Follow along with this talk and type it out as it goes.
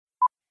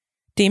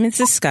Demons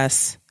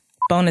Discuss,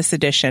 bonus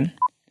edition,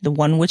 the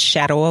one with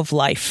Shadow of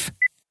Life.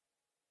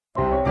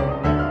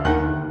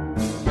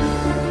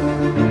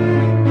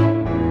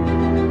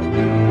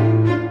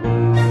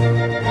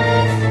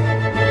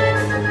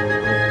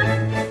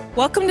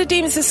 Welcome to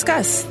Demons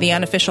Discuss, the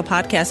unofficial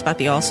podcast about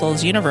the All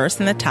Souls universe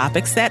and the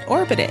topics that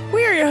orbit it.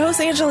 We are your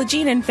hosts, Angela,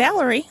 Jean, and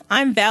Valerie.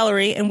 I'm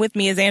Valerie, and with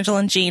me is Angela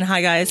and Jean.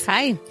 Hi, guys.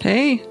 Hi.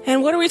 Hey.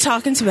 And what are we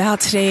talking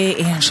about today,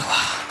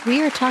 Angela?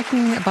 We are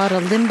talking about a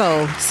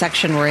limbo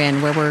section we're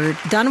in, where we're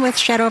done with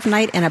Shadow of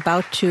Night and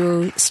about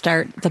to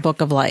start the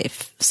Book of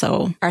Life.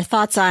 So our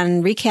thoughts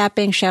on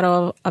recapping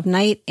Shadow of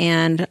Night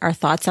and our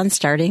thoughts on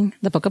starting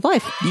the Book of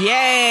Life.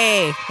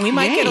 Yay! We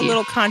might get a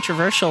little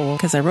controversial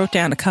because I wrote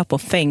down a couple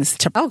things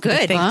to... Oh, good.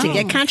 To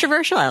get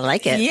controversial, I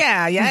like it.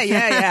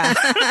 Yeah.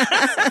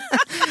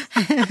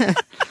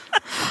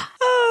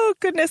 Oh,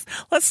 goodness.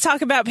 Let's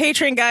talk about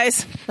Patreon,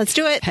 guys. Let's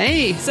do it.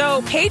 Hey.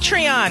 So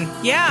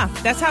Patreon, yeah,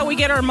 that's how we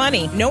get our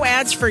money. No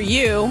ads for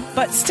you,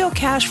 but still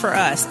cash for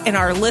us. And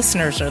our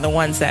listeners are the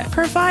ones that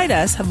provide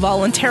us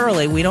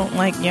voluntarily. We don't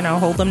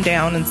hold them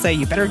down and say,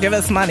 you better give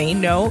us money.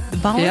 No,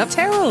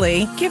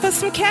 voluntarily give us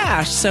some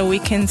cash so we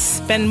can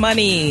spend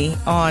money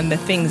on the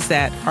things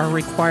that are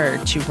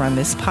required to run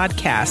this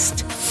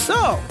podcast.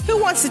 So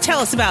who wants to tell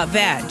us about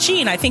that?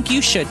 Jean, I think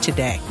you should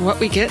today.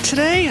 What we get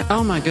today?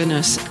 Oh, my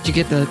goodness. You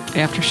get the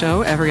after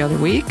show every other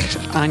week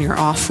on your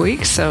off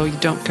week, so you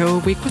don't go a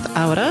week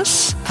without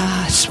us.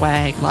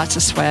 Swag. Lots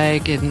of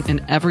swag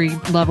in every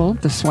level.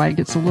 The swag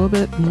gets a little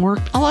bit more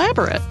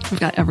elaborate. We've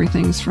got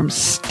everything from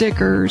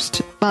stickers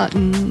to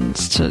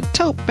buttons to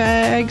tote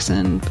bags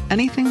and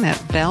anything that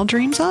Val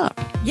dreams up.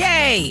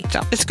 Yay! So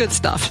it's good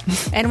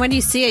stuff. And when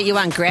you see it, you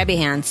want grabby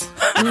hands.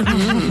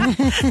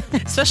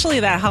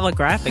 Especially that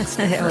holographic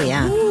sticker. Oh,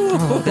 yeah.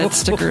 Oh, that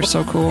sticker is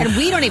so cool. And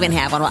we don't even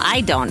have one. Well,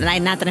 I don't.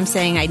 And not that I'm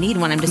saying I need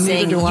one. I'm just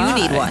saying you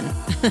need one.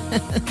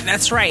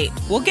 That's right.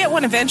 We'll get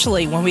one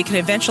eventually when we can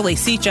eventually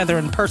see each other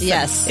in person.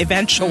 Yes.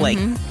 Eventually.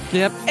 Mm-hmm.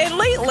 Yep. And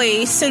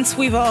lately, since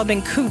we've all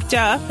been cooped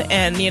up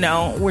and,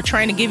 we're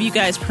trying to give you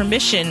guys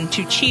permission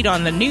to cheat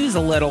on the news a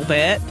little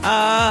bit,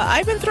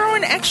 I've been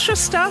throwing extra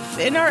stuff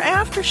in our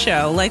after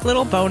show, like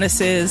little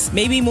bonuses,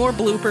 maybe more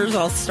bloopers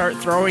I'll start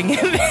throwing in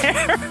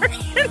there.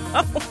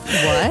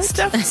 What?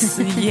 Stuff.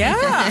 Yeah.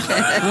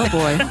 Oh,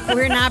 boy.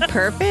 We're not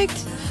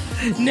perfect?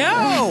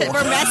 No.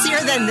 We're messier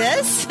than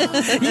this?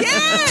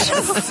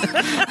 Yes.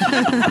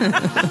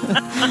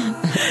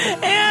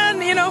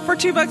 And, for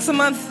 $2 a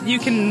month, you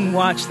can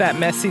watch that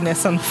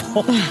messiness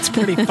unfold. It's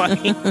pretty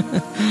funny.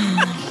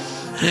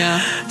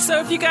 Yeah.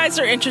 So if you guys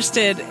are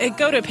interested,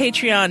 go to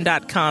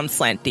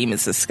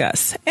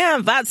patreon.com/demonsdiscuss.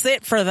 And that's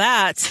it for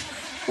that.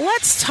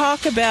 Let's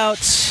talk about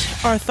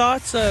our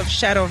thoughts of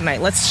Shadow of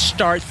Night. Let's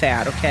start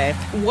that, okay?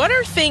 What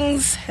are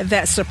things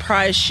that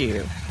surprised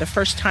you the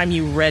first time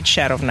you read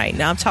Shadow of Night?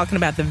 Now I'm talking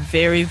about the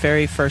very,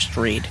 very first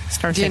read.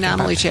 The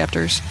anomaly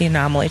chapters. The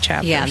anomaly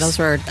chapters. Yeah, those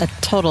were a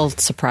total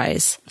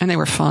surprise. And they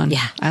were fun.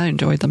 Yeah. I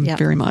enjoyed them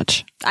very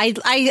much.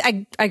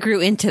 I grew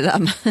into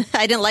them.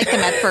 I didn't like them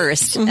at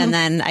first, and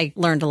then I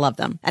learned to love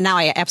them. And now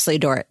I absolutely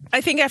adore it.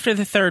 I think after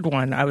the third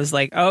one, I was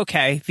like,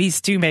 okay,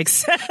 these do make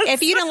sense.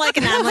 If you didn't like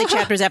anomaly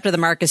chapters after the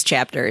Marcus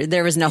chapter,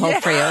 there was no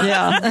hope for you.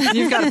 Yeah.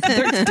 You've got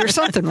there's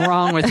something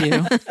wrong with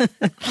you.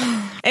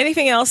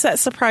 Anything else that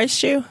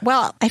surprised you?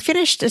 Well, I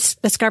finished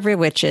Discovery of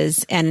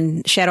Witches,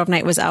 and Shadow of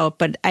Night was out,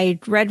 but I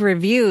read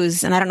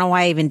reviews, and I don't know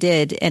why I even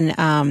did, and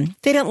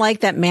they didn't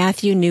like that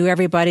Matthew knew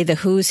everybody, the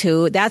who's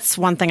who. That's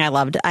one thing I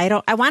loved.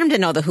 I want him to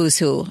know the who's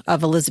who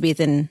of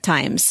Elizabethan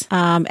times.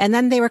 And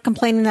then they were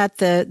complaining that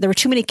there were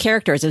too many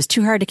characters. It was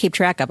too hard to keep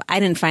track of. I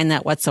didn't find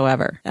that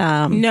whatsoever.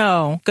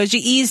 No, because you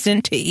eased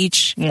into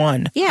each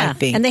one. Yeah, I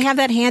think. and they have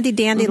that handy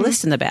dandy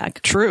list in the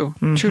back. True.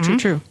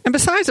 True. And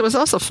besides, it was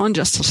also fun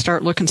just to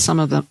start looking some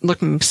of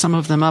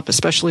them up,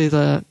 especially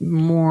the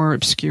more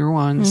obscure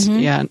ones.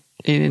 Yeah.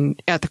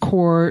 At the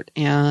court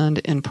and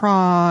in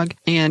Prague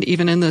and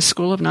even in the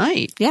School of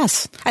Night.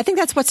 Yes. I think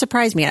that's what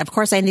surprised me. Of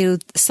course, I knew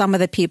some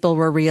of the people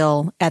were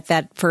real at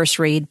that first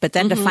read, but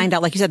then to find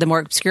out, like you said, the more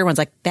obscure ones,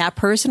 like that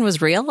person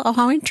was real. Oh,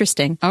 how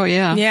interesting. Oh,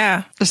 yeah.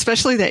 Yeah.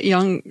 Especially that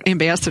young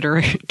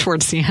ambassador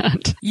towards the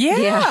end.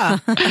 Yeah.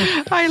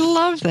 I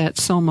love that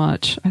so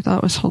much. I thought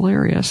it was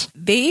hilarious.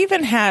 They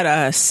even had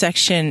a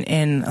section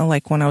in,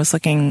 when I was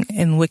looking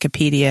in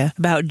Wikipedia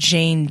about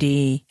Jane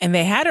Dee, and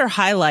they had her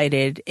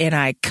highlighted, and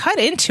I cut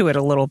into it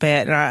a little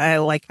bit, and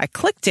I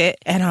clicked it,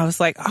 and I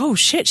was like, oh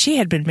shit, she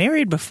had been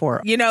married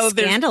before.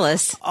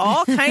 Scandalous. There's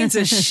all kinds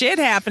of shit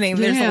happening.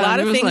 There's a lot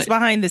of things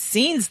behind the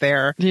scenes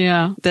there.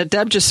 Yeah, that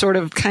Deb just sort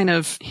of kind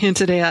of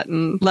hinted at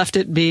and left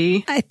it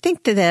be. I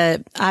think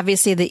that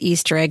obviously the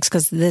Easter eggs,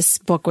 because this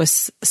book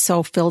was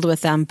so filled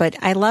with them, but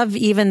I love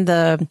even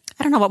I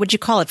don't know, what would you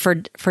call it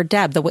for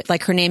Deb?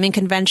 Like her naming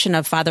convention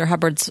of Father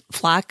Hubbard's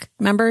flock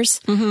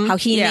members, how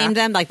he named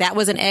them. Like that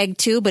was an egg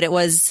too, but it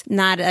was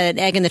not an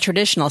egg in the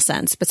traditional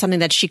sense, but something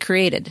that she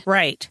created.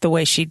 Right. The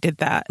way she did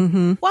that.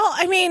 Well,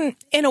 I mean,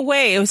 in a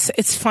way,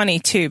 it's funny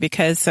too,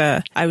 because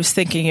I was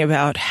thinking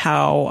about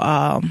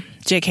how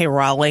J.K.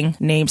 Rowling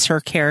names her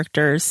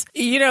characters.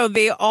 You know,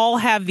 they all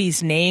have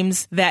these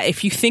names that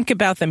if you think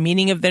about the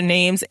meaning of their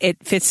names,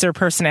 it fits their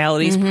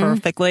personalities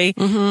perfectly.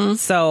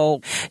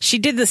 So she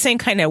did the same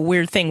kind of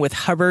weird thing with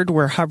Hubbard,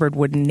 where Hubbard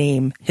would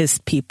name his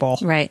people.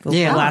 Right. The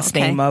last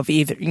name of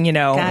either, you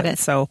know. Got it.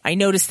 So I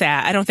noticed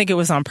that. I don't think it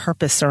was on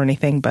purpose or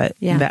anything, but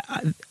that,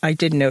 I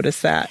did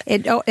notice that.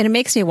 And it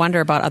makes me wonder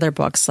about other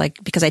books,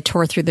 like, because I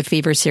tore through the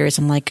Fever series.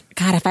 I'm like,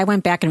 God, if I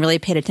went back and really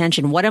paid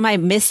attention, what am I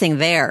missing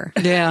there?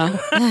 Yeah,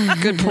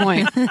 good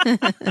point.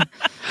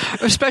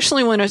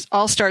 Especially when it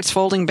all starts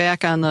folding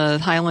back on the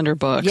Highlander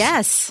books.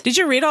 Yes. Did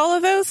you read all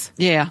of those?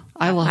 Yeah,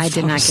 I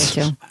did not get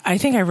to. I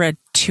think I read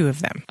 2 of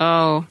them.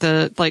 Oh,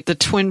 the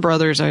twin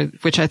brothers,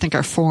 which I think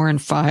are 4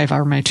 and 5,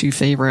 are my 2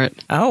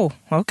 favorite. Oh,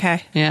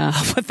 okay. Yeah.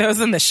 I'll put those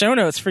in the show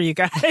notes for you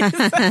guys.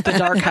 The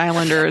Dark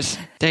Highlanders.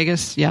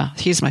 Dagus, yeah,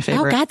 he's my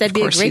favorite. Oh, God, that'd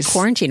be a Of course, great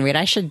quarantine read.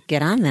 I should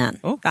get on that.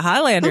 Oh, the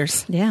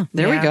Highlanders. Yeah.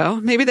 There we go.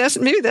 Maybe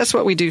that's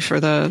what we do for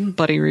the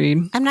buddy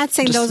read. I'm not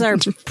saying those are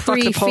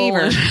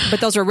pre-Fever,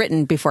 but those were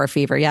written before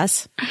Fever,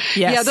 yes?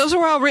 Yes. Yeah, those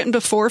were all written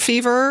before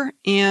Fever,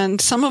 and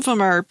some of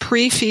them are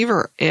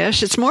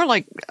pre-Fever-ish. It's more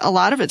like a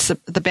lot of it's the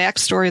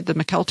backstory of the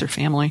McKelter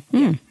family,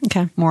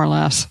 Okay. more or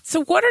less.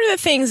 So what are the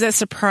things that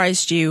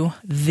surprised you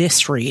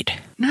this read?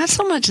 Not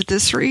so much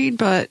this read,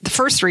 but the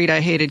first read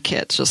I hated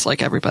Kits, just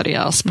like everybody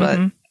else.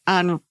 But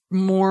on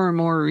more and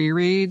more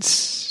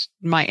rereads,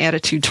 my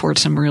attitude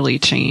towards him really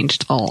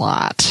changed a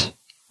lot.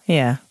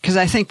 Yeah. Because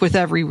I think with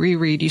every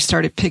reread, you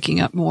started picking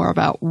up more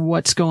about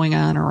what's going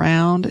on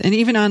around. And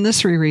even on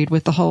this reread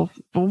with the whole,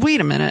 well, wait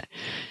a minute.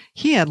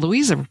 He had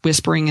Louisa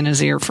whispering in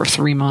his ear for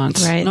 3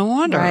 months. Right. No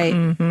wonder. Right.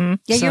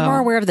 Yeah, So- you're more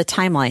aware of the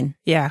timeline.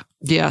 Yeah.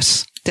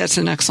 Yes. That's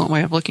an excellent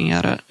way of looking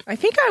at it. I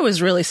think I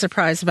was really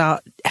surprised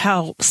about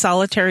how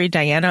solitary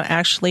Diana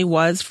actually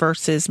was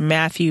versus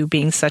Matthew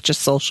being such a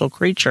social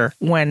creature,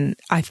 when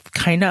I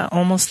kind of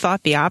almost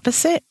thought the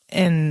opposite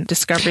in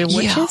Discovery of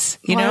Witches.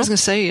 You know, I was going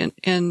to say,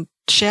 in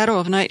Shadow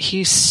of Night,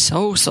 he's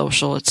so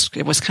social.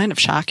 It was kind of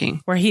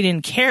shocking. where he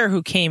didn't care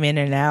who came in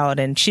and out,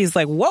 and she's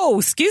like, "Whoa,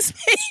 excuse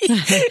me."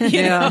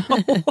 you know?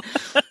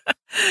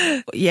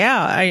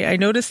 Yeah, I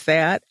noticed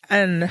that.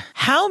 And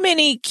how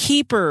many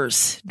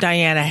keepers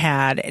Diana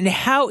had and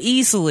how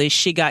easily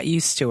she got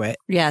used to it.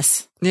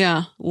 Yes.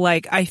 Yeah.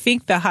 Like, I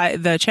think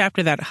the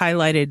chapter that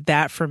highlighted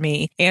that for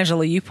me,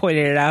 Angela, you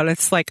pointed it out.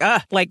 It's like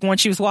when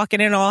she was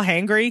walking in all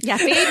hangry. Yeah,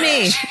 feed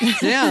me.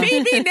 Yeah.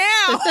 Feed me now.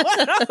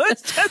 I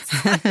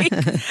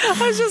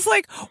was just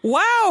like,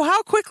 wow,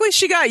 how quickly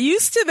she got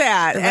used to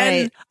that. Right.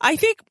 And I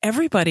think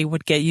everybody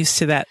would get used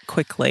to that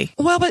quickly.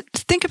 Well, but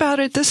think about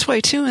it this way,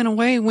 too, in a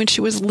way. When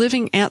she was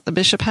living at the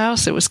Bishop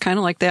House, it was kind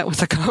of like that with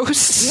the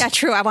ghosts. Yeah,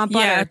 true. I want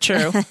butter. Yeah,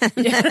 true.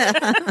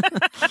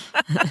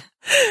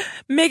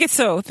 Make it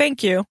so.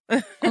 Thank you.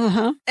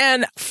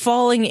 And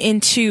falling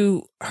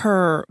into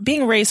her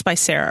being raised by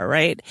Sarah,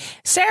 right?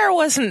 Sarah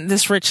wasn't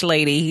this rich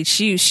lady.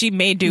 She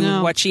may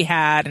do what she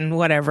had and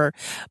whatever,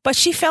 but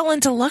she fell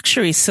into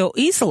luxury so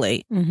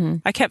easily.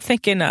 I kept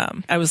thinking,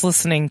 I was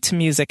listening to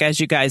music, as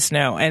you guys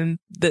know, and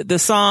the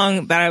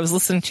song that I was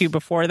listening to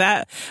before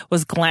that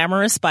was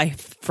Glamorous by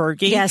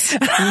Fergie. Yes.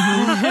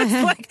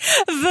 It's like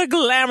the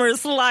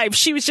glamorous life.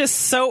 She was just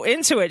so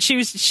into it.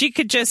 She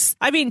could just,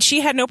 I mean,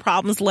 she had no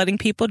problems letting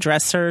people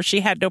dress her.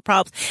 She had no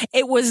problems.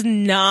 It was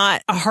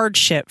not a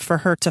hardship for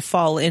her to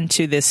fall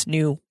into this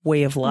new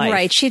way of life.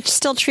 Right. She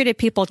still treated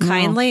people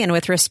kindly and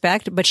with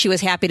respect, but she was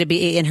happy to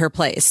be in her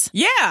place.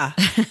 Yeah.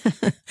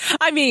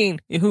 I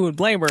mean, who would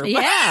blame her?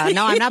 Yeah.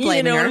 No, I'm not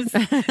blaming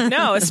her.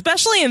 No,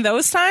 especially in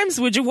those times.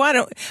 Would you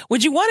want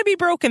to be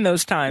broke in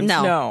those times?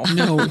 No.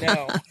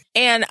 No.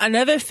 And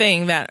another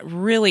thing that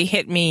really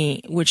hit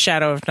me with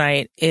Shadow of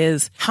Night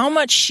is how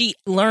much she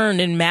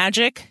learned in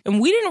magic. And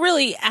we didn't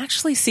really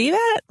actually see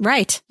that.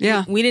 Right.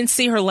 Yeah. We didn't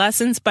see her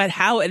lessons, but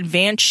how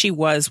advanced she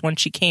was when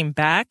she came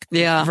back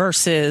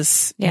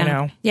versus, you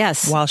know,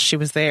 while she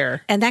was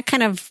there. And that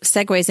kind of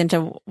segues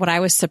into what I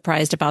was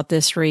surprised about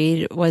this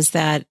read was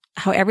that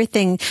how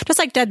everything, just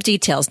like Deb's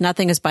details,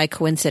 nothing is by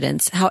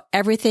coincidence, how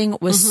everything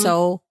was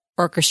so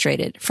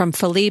orchestrated, from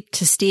Philippe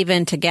to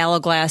Stephen to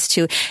Gallowglass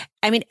to,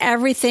 I mean,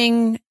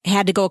 everything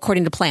had to go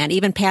according to plan,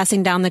 even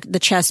passing down the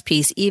chess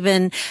piece,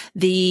 even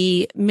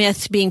the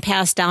myth being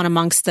passed down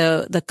amongst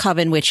the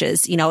coven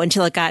witches, you know,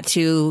 until it got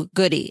to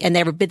Goody. And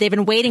they've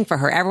been waiting for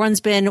her.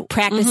 Everyone's been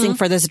practicing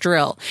for this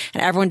drill,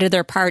 and everyone did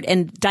their part.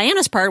 And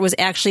Diana's part was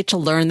actually to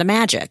learn the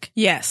magic.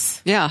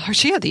 Yes. Yeah.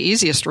 She had the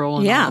easiest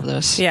role in all of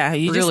this. Yeah.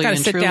 You really,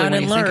 just got to sit down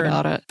and learn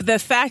about it. The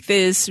fact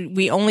is,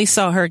 we only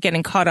saw her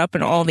getting caught up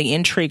in all the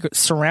intrigue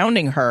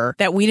surrounding her,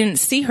 that we didn't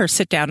see her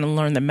sit down and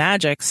learn the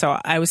magic. So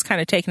I was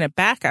kind of taken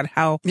aback on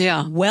how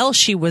well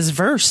she was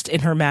versed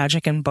in her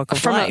magic and Book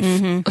of Life.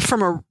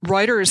 From a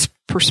writer's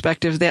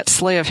perspective, that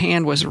Slay of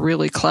Hand was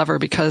really clever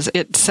because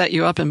it set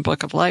you up in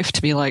Book of Life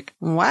to be like,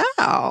 wow.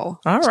 All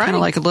It's right. kind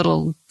of like a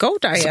little Go,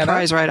 Diana.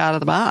 surprise right out of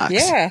the box.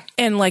 Yeah.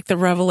 And like the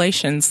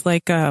revelations,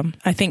 like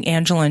I think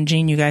Angela and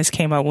Jean, you guys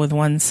came up with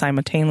one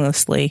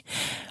simultaneously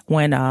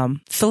when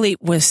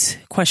Philippe was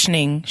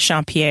questioning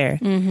Jean-Pierre.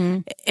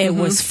 It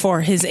was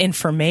for his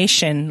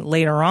information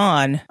later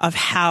on of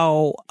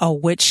how a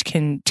witch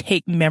can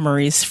take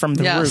memories from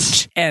the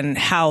root and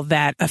how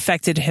that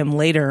affected him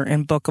later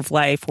in Book of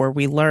Life, where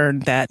we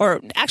learned that,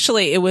 or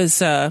actually it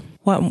was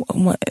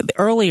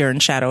earlier in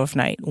Shadow of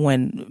Night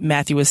when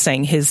Matthew was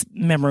saying his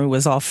memory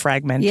was all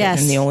fragmented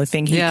and the only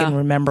thing he can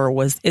remember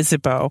was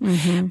Isabeau.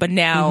 But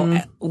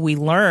now we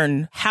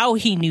learn how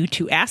he knew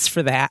to ask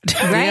for that.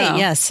 Right. Yeah.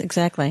 Yes,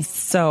 exactly.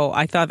 So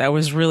I thought that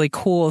was really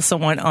cool.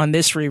 Someone on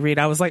this reread,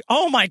 I was like,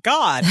 oh my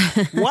God.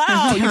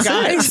 Wow, you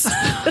guys.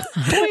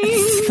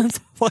 That's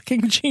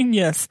fucking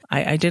genius.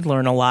 I did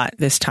learn a lot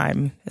this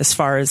time as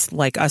far as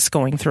like us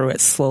going through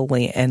it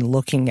slowly and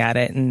looking at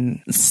it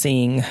and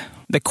seeing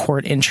the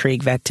court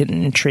intrigue that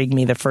didn't intrigue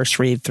me the first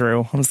read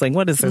through. I was like,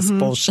 what is this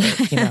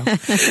bullshit? You know?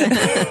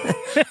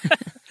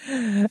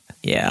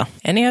 Yeah.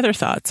 Any other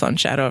thoughts on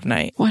Shadow of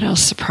Night? What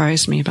else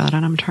surprised me about it?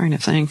 I'm trying to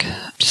think.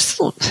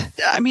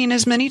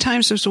 As many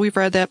times as we've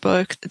read that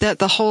book, that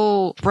the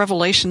whole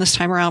revelation this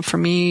time around for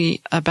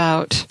me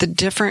about the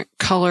different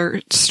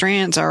color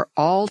strands are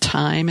all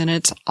time, and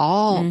it's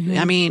all,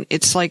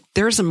 it's like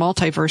there's a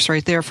multiverse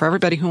right there for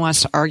everybody who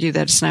wants to argue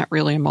that it's not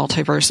really a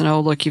multiverse and,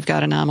 oh, look, you've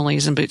got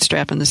anomalies and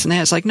bootstrap and this and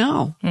that. It's like,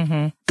 no,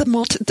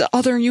 the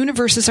other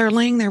universes are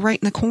laying there right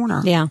in the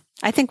corner. Yeah.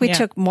 I think we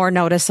took more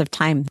notice of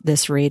time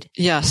this read.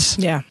 Yes.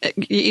 Yeah.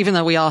 Even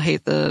though we all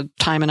hate the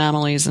time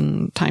anomalies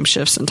and time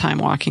shifts and time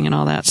walking and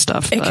all that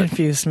stuff. It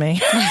confused me.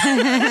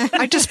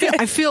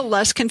 I feel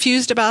less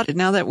confused about it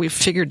now that we've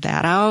figured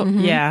that out.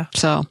 Yeah.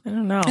 So I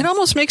don't know. It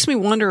almost makes me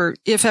wonder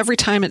if every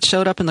time it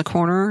showed up in the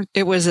corner,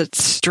 it was a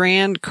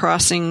strand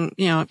crossing,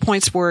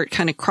 points where it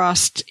kind of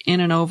crossed in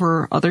and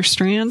over other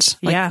strands,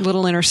 like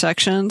little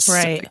intersections.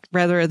 Right.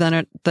 Rather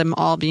than them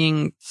all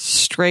being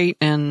straight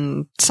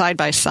and side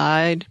by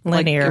side.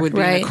 Linear. Like it would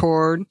be in a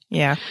chord.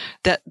 Yeah.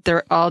 That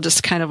they're all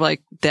just kind of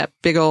like that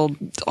big old,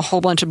 a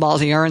whole bunch of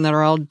balls of yarn that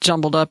are all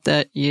jumbled up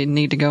that you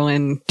need to go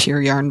into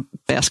your yarn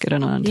basket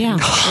and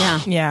untangle.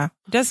 Yeah.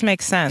 It does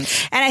make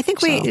sense. And I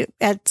think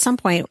at some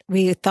point,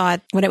 we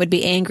thought when it would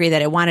be angry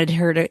that it wanted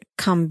her to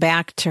come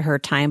back to her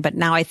time. But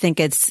now I think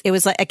it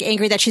was like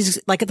angry that she's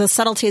like the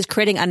subtlety is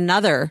creating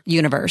another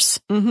universe.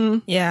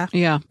 Yeah.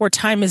 Yeah. Where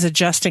time is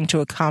adjusting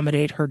to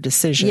accommodate her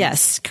decisions.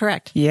 Yes,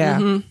 correct.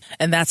 Yeah.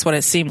 And that's what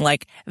it seemed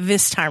like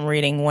this time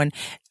reading when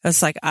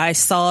it's like I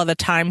saw the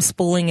time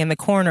spooling in the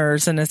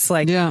corners, and it's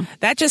like,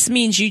 that just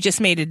means you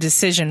just made a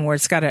decision where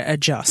it's got to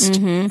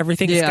adjust.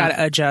 Everything's got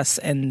to adjust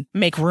and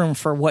make room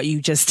for what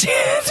you just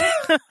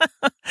did.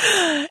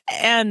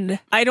 And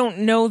I don't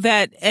know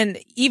that. And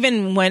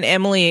even when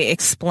Emily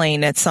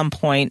explained at some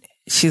point,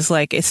 she's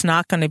like, it's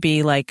not going to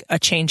be like a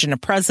change in a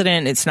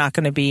president. It's not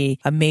going to be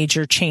a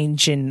major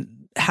change in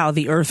how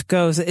the earth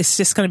goes. It's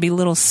just going to be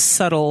little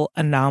subtle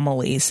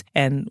anomalies.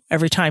 And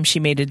every time she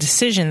made a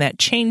decision that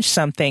changed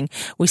something,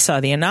 we saw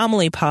the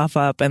anomaly pop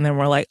up, and then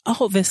we're like,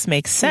 oh, this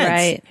makes sense.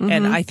 Right.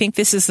 And I think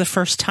this is the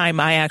first time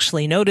I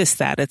actually noticed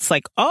that. It's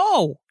like,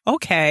 oh,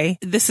 okay,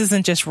 this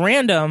isn't just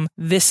random.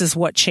 This is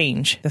what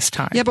changed this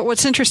time. Yeah, but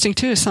what's interesting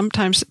too is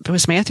sometimes it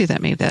was Matthew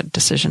that made that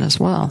decision as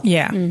well.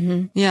 Yeah.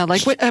 Yeah,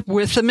 like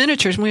with the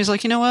miniatures, when he's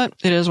like, you know what?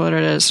 It is what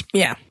it is.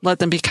 Yeah. Let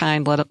them be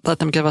kind. Let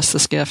them give us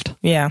this gift.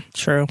 Yeah,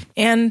 true.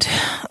 And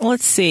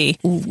let's see.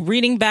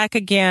 Reading back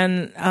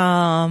again,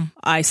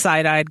 I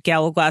side-eyed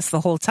Gallowglass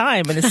the whole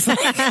time, and it's like,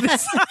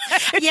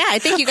 yeah, I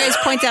think you guys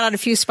pointed out a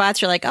few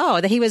spots. You're like,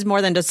 oh, that he was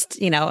more than just,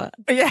 he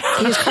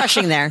was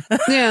crushing there.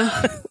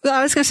 Yeah.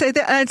 I was going to say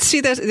that. I'd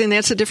see that, and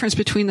that's the difference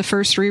between the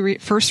first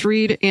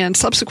read and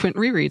subsequent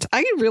rereads.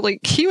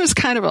 He was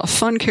kind of a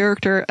fun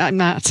character. I'm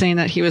not saying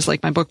that he was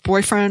like my book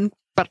boyfriend,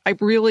 but it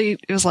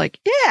was like,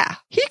 yeah,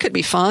 he could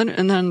be fun.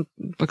 And then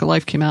Book of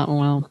Life came out, and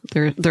well,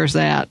 there's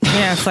that.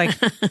 Yeah, it's like,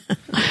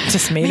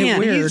 just made it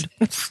weird.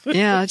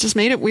 Yeah, it just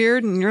made it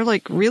weird, and you're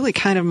like really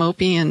kind of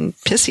mopey and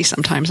pissy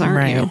sometimes,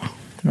 aren't you?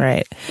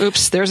 Right.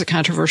 Oops, there's a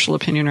controversial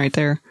opinion right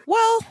there.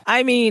 Well,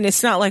 I mean,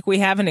 it's not like we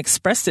haven't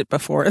expressed it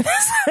before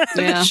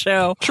this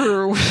show.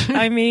 True.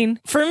 I mean,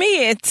 for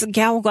me,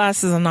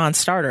 Gallowglass is a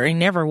non-starter. He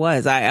never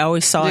was. I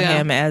always saw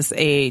him as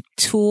a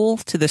tool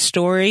to the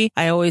story.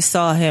 I always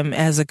saw him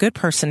as a good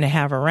person to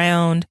have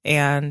around.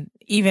 And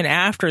even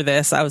after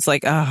this, I was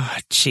like, oh,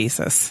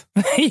 Jesus.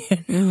 You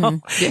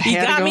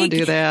got me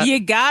do that.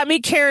 You got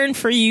me caring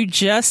for you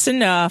just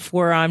enough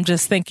where I'm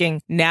just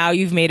thinking, now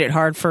you've made it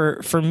hard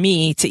for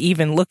me to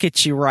even look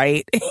at you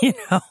right.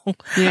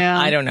 Yeah.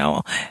 I don't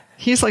know.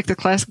 He's like the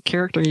classic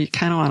character you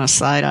kind of want a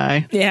side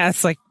eye. Yeah,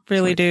 it's like,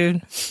 really,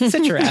 dude?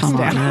 Sit your ass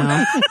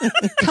down.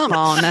 Come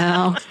on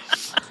now.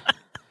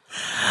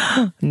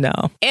 No.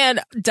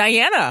 And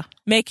Diana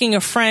making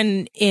a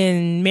friend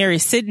in Mary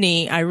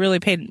Sidney, I really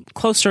paid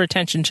closer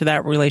attention to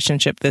that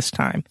relationship this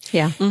time.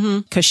 Yeah.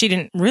 Because she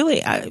didn't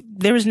really,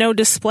 there was no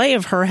display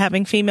of her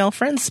having female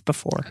friends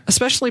before.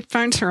 Especially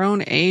friends her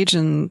own age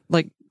and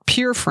like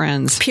peer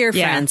friends. Pure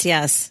friends,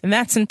 yes. And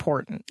that's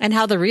important. And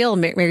how the real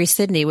Mary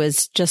Sidney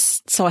was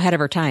just so ahead of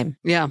her time.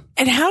 Yeah.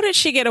 And how did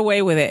she get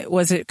away with it?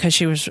 Was it because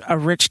she was a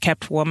rich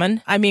kept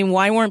woman? I mean,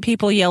 why weren't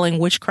people yelling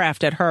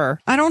witchcraft at her?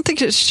 I don't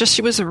think it's just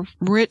she was a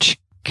rich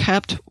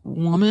kept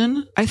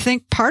woman. I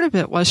think part of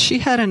it was she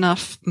had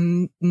enough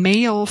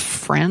male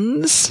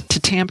friends to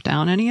tamp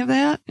down any of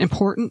that.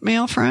 Important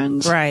male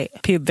friends. Right.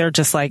 They're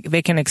just like,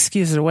 they can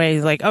excuse it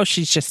away. Like, oh,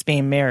 she's just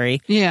being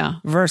Mary. Yeah.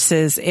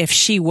 Versus if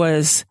she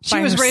was she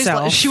was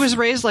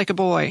raised like a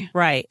boy.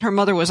 Right. Her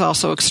mother was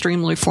also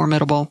extremely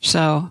formidable.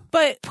 So,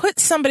 but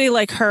put somebody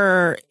like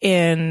her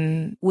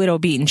in widow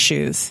beaten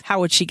shoes.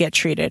 How would she get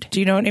treated? Do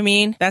you know what I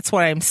mean? That's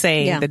what I'm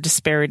saying. Yeah. The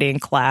disparity in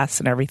class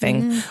and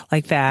everything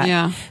like that.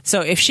 Yeah.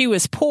 So if she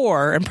was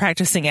poor and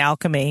practicing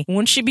alchemy,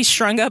 wouldn't she be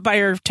strung up by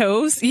her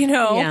toes? You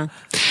know? Yeah.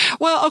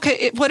 Well,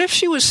 okay. What if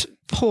she was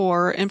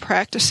poor and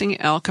practicing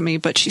alchemy,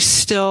 but she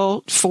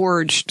still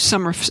forged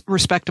some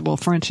respectable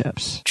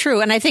friendships?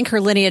 True. And I think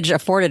her lineage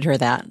afforded her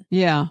that.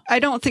 Yeah. I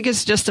don't think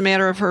it's just a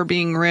matter of her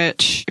being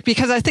rich,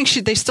 because I think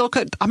they still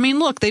could. I mean,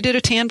 look, they did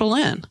a Anne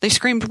Boleyn. They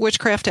screamed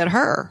witchcraft at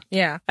her.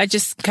 Yeah. I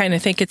just kind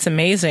of think it's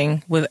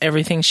amazing with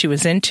everything she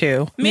was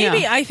into.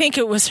 Maybe I think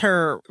it was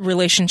her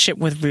relationship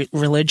with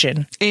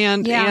religion.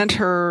 And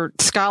her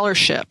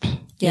scholarship.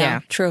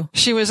 Yeah, true.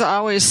 She was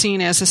always seen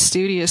as a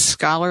studious,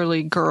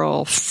 scholarly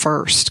girl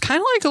first,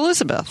 kind of like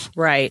Elizabeth.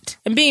 Right.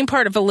 And being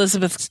part of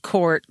Elizabeth's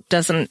court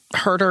doesn't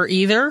hurt her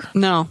either.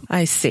 No.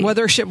 I see.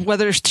 Whether she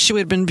would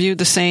have been viewed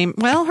the same.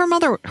 Well, her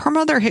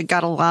mother had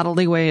got a lot of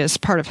leeway as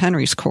part of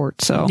Henry's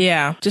court, so.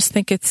 Yeah. Just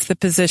think it's the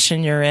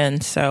position you're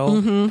in,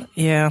 so.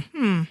 Yeah.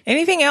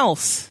 Anything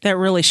else that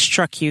really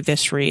struck you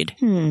this read?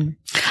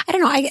 I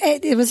don't know.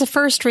 It was a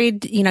first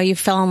read, you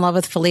fell in love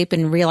with Philippe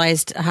and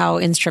realized how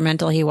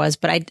instrumental he was.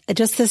 But I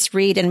just this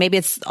read, and maybe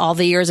it's all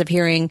the years of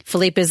hearing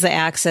Philippe is the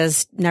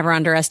axis, never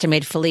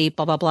underestimate Philippe,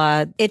 blah, blah,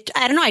 blah. I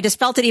don't know. I just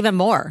felt it even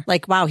more.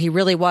 Like, wow, he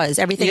really was.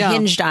 Everything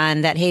hinged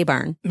on that hay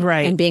barn.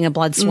 Right. And being a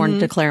blood sworn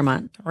to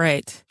Claremont.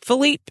 Right.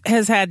 Philippe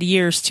has had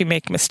years to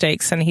make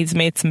mistakes, and he's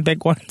made some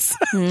big ones.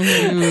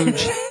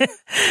 Huge.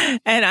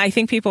 And I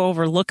think people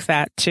overlook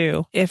that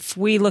too. If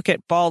we look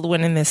at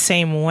Baldwin in the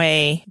same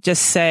way,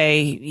 just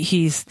say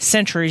he's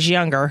centuries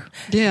younger.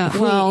 Yeah.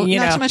 Well, not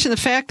know. to mention the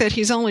fact that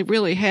he's only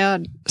really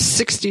had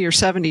 60 or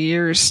 70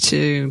 years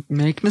to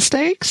make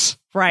mistakes.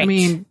 Right. I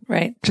mean,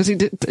 right. Because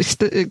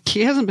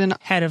he hasn't been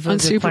head of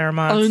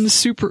Claremont.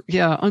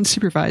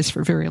 Unsupervised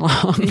for very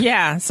long.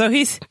 Yeah. So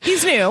he's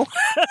new.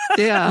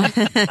 Yeah.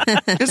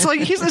 It's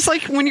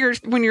like when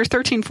you're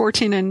 13,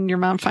 14 and your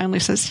mom finally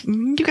says,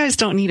 you guys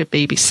don't need a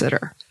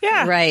babysitter.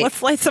 Yeah. Right.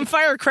 Let's light some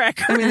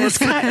firecrackers. I mean, that's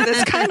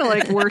kind of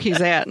like where he's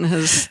at in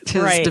his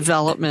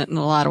development in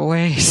a lot of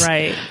ways.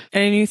 Right.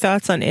 Any new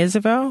thoughts on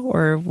Isabeau,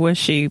 or was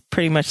she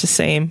pretty much the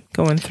same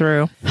going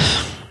through?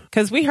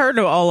 Because we heard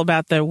all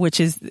about the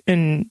witches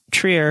in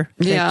Trier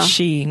that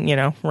she,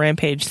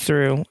 rampaged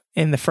through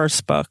in the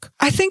first book.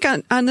 I think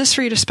on this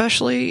read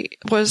especially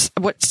was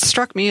what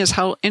struck me is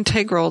how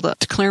integral the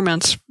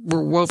Claremonts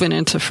were woven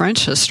into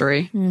French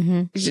history.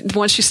 Mm-hmm.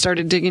 Once you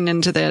started digging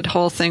into that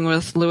whole thing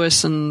with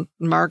Louis and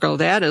Margot,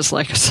 that is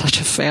like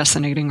such a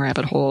fascinating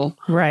rabbit hole.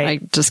 Right. I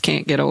just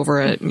can't get over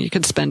it. You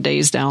could spend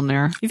days down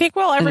there. You think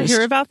we'll ever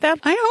hear about them?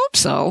 I hope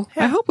so.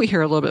 Yeah. I hope we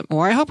hear a little bit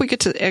more. I hope we get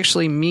to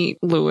actually meet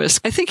Louis.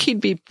 I think he'd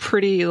be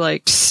pretty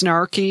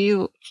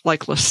snarky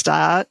like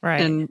Lestat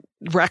and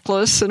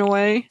reckless in a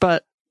way,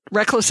 but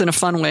reckless in a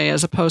fun way,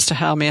 as opposed to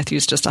how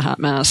Matthew's just a hot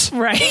mess.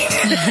 Right.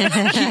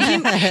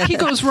 he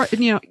goes right.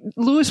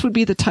 Louis would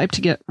be the type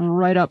to get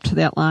right up to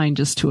that line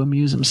just to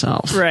amuse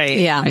himself. Right.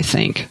 Yeah. I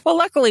think. Well,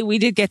 luckily we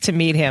did get to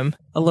meet him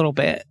a little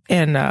bit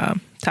in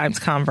Times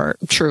Convert.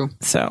 True.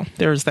 So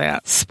there's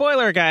that.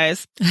 Spoiler,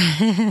 guys.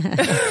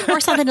 Or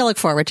something to look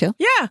forward to.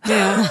 Yeah.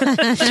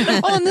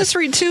 Oh, and this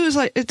read too is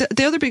like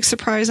the other big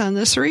surprise on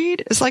this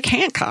read is like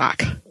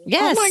Hancock.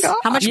 Yes. Oh my God.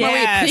 How much more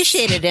we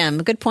appreciated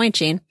him. Good point,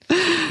 Gene.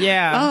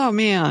 Yeah. Oh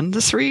man,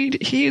 this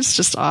read, he's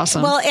just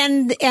awesome. Well,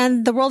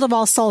 and the World of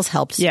All Souls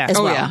helps as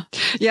well. Yeah.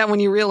 Yeah, when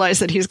you realize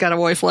that he's got a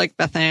wife like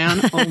Beth Ann,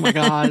 oh my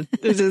God.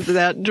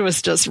 That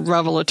was just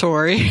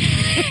revelatory.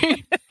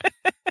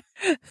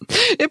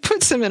 It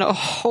puts him in a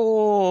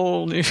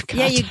whole new context.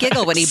 Yeah, you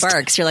giggle when he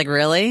barks. You're like,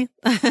 really?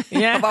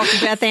 Yeah. What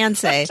would Beth Ann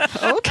say?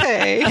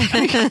 Okay.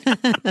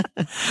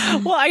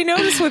 Well, I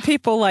notice with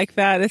people like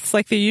that, it's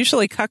like they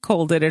usually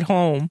cuckolded at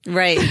home.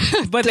 Right.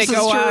 But they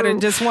go out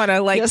and just want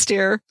to yes,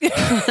 dear.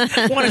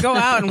 want to go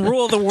out and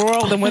rule the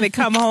world. And when they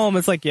come home,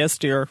 it's like, yes,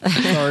 dear.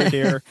 Sorry,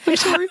 dear.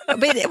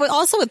 But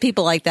also with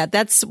people like that,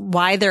 that's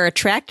why they're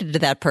attracted to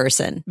that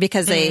person,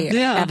 because they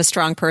have a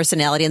strong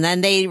personality. And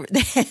then they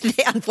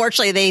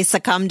unfortunately, they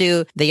succumb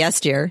to the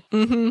yes, dear.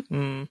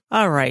 Mm-hmm.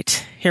 All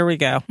right. Here we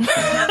go.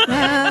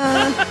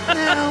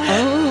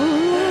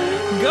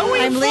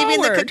 I'm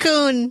leaving the forward-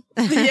 cocoon.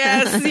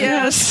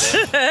 Yes.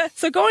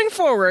 So going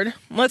forward,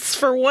 let's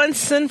for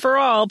once and for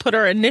all put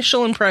our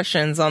initial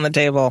impressions on the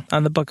table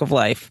on the Book of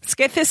Life. Let's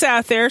get this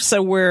out there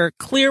so we're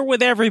clear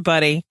with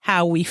everybody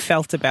how we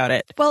felt about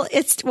it. Well,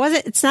 it's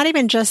not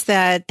even just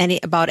that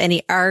about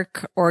any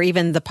arc or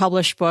even the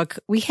published book.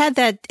 We had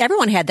that,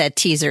 everyone had that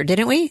teaser,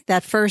 didn't we?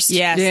 That first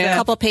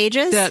couple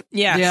pages.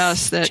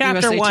 Yes. That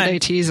Chapter USA 1 Today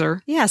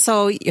teaser. Yeah.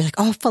 So you're like,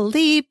 oh,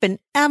 Philippe and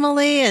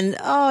Emily and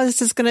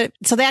this is going to,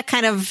 so that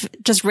kind of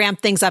just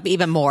ramped things up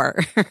even more.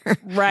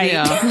 Right.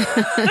 Yeah.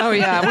 Oh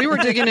yeah. We were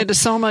digging into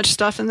so much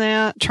stuff in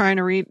that, trying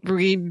to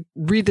read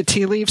the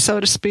tea leaves, so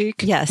to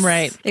speak. Yes.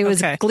 Right. It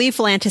was Okay.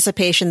 gleeful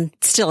anticipation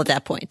still at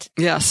that point.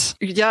 Yes.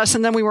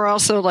 And then we were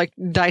also like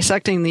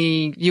dissecting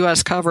the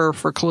U.S. cover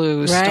for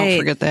clues. Right. Don't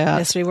forget that.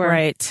 Yes, we were.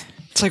 Right.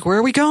 It's like, where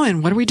are we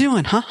going? What are we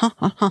doing?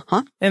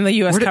 Huh? And the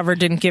U.S. cover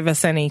didn't give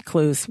us any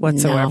clues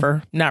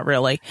whatsoever. Not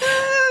really.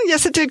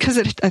 Yes, it did, because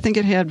I think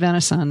it had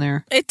Venice on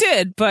there. It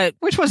did, but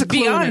Which was a clue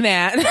in beyond it.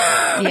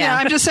 that. Yeah,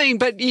 I'm just saying,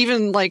 but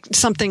even like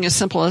something as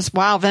simple as,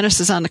 wow, Venice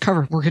is on the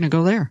cover. We're going to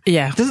go there.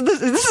 Yeah.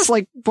 This is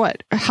like,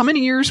 what? How many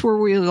years were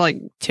we like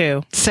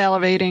 2.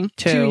 salivating?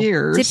 2. 2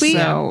 years.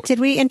 Did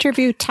we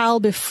interview Tal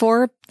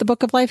before the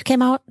Book of Life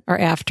came out or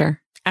after?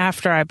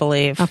 After, I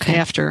believe. Okay.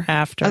 After.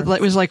 After.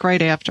 It was like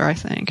right after, I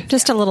think.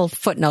 Just a little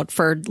footnote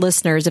for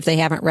listeners if they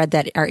haven't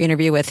read our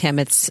interview with him.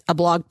 It's a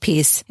blog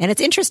piece, and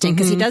it's interesting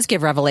because he does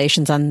give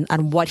revelations on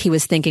what he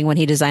was thinking when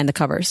he designed the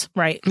covers.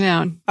 Right.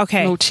 Yeah.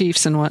 Okay.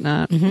 Motifs and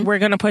whatnot. We're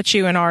going to put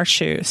you in our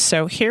shoes.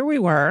 So here we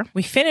were.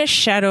 We finished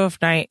Shadow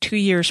of Night 2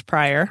 years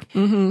prior.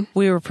 Mm-hmm.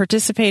 We were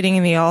participating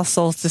in the All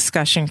Souls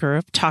discussion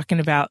group, talking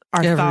about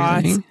our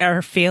thoughts,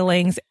 our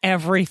feelings,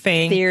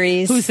 everything.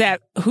 Theories.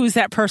 Who's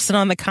that person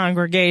on the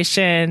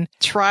congregation?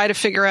 Try to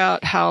figure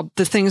out how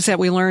the things that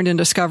we learned in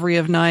Discovery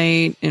of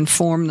Night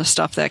inform the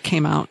stuff that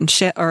came out in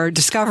or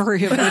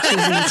Discovery of Witches in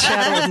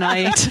Shadow of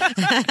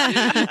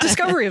Night.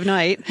 Discovery of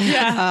Night.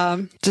 Yeah.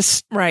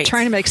 Just Right.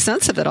 trying to make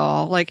sense of it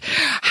all. Like,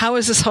 how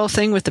is this whole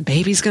thing with the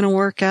babies going to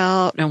work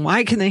out? And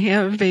why can they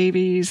have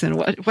babies?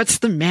 And what's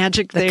the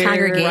magic The there?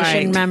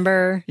 congregation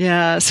member.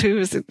 Yes.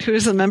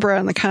 Who's a member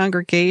on the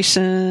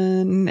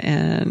congregation?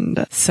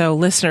 And So,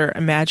 listener,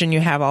 imagine you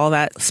have all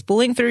that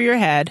spooling through your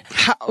head.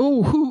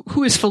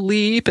 who is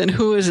Philippe and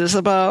who is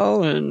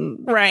Isabeau, and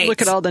Right.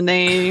 look at all the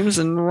names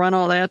and run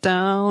all that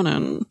down.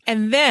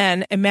 And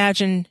then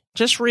imagine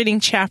just reading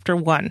chapter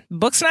 1.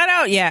 Book's not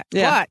out yet,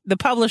 but the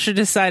publisher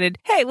decided,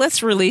 hey,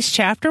 let's release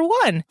chapter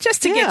 1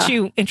 just to get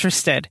you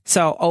interested.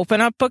 So open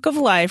up Book of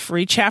Life,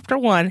 read chapter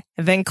 1,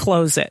 and then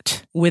close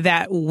it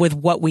with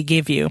what we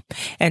give you.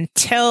 And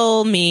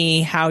tell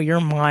me how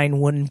your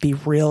mind wouldn't be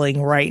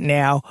reeling right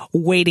now,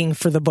 waiting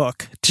for the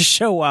book to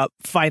show up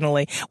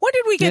finally. When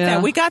did we get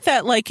that? We got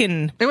that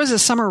It was a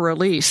summer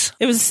release.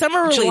 It was a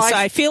summer release. So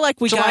I feel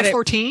like we got it. July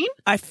 14?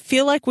 I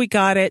feel like we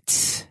got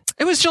it.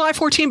 It was July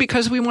 14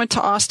 because we went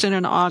to Austin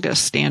in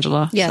August,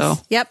 Angela. Yes.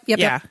 So. Yep.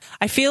 Yeah.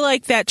 I feel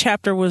like that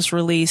chapter was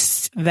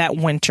released that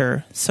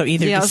winter. So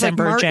either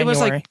December or January. It was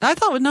like, I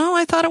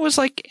thought it was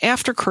like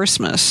after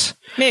Christmas.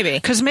 Maybe.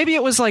 Because maybe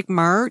it was like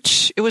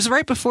March. It was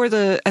right before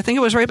the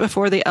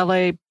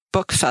LA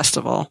Book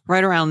Festival,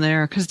 right around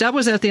there. Because Deb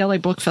was at the LA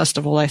Book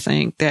Festival, I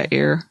think, that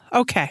year.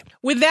 Okay.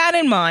 With that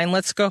in mind,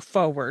 let's go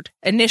forward.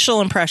 Initial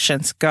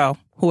impressions. Go.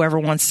 Whoever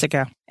wants to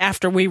go.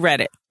 After we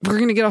read it. We're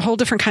going to get a whole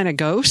different kind of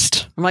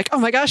ghost. I'm like, oh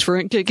my gosh,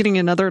 we're getting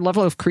another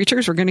level of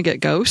creatures. We're going to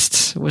get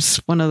ghosts. Was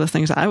one of the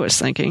things I was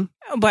thinking.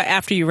 But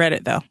after you read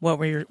it, though, what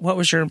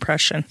was your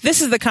impression?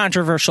 This is the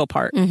controversial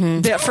part.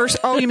 That first,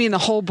 you mean the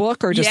whole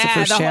book or just the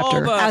first chapter?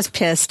 Whole book. I was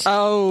pissed.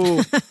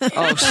 Oh,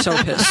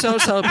 so pissed.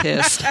 So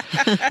pissed.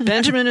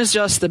 Benjamin is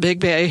just the big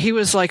bad. He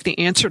was like the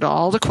answer to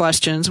all the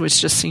questions, which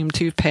just seemed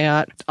too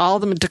pat. All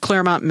the de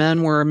Claremont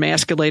men were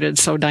emasculated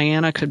so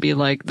Diana could be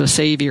like the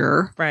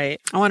savior. Right.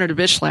 I wanted to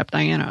bitch slap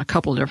Diana a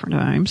couple different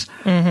times.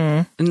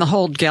 Mm-hmm. And the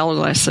whole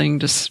Galaglass thing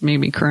just made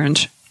me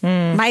cringe.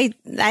 I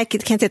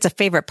can't say it's a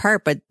favorite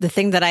part, but the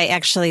thing that I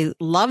actually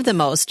loved the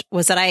most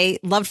was that I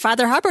loved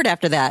Father Hubbard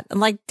after that.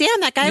 I'm like, damn,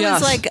 that guy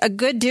was like a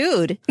good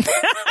dude.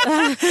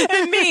 And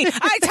me,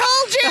 I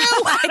told you.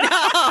 I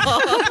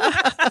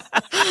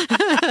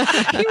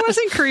know. He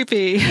wasn't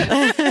creepy.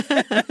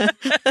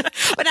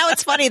 But now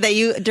it's funny that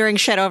you, during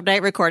Shadow of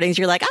Night recordings,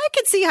 you're like, I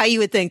could see how you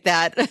would think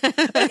that.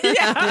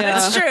 Yeah,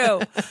 that's true.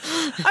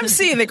 I'm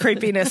seeing the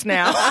creepiness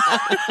now.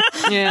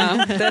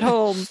 Yeah, that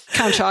whole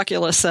Count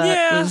Chocula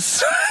set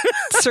was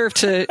served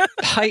to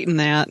heighten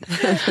that.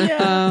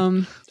 Yeah.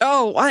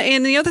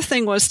 And the other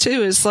thing was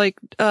too is like,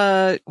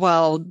 the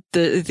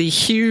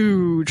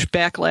huge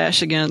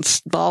backlash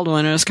against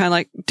Baldwin. It was kind of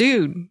like,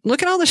 dude,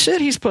 look at all the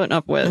shit he's putting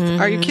up with.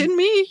 Are you kidding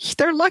me?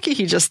 They're lucky.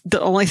 The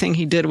only thing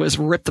he did was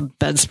rip the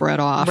bedspread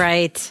off.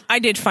 Right. I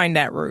did find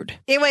that rude.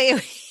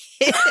 I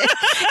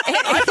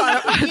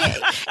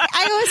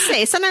always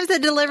say sometimes the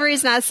delivery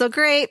is not so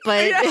great,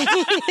 but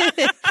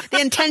the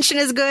intention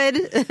is good.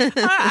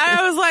 I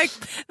was like,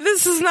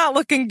 this is not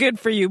looking good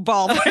for you,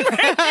 Baldwin.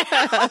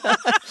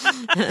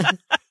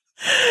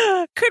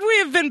 Could we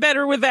have been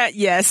better with that?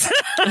 Yes.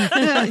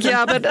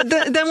 Yeah, but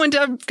then when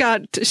Deb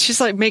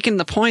she's like making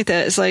the point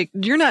that it's like,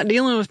 you're not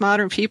dealing with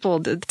modern people.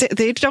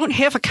 They don't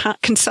have a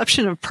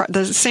conception of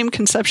the same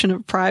conception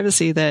of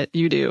privacy that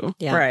you do.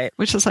 Yeah. Right.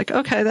 Which is like,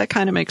 okay, that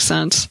kind of makes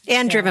sense.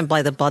 And driven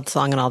by the blood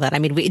song and all that. I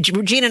mean,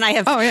 Gene and I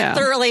have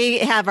thoroughly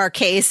have our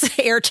case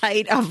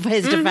airtight of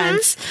his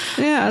defense.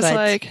 Yeah, it's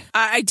like...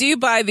 I do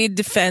buy the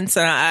defense,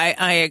 and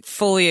I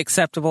fully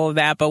acceptable of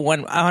that. But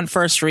when on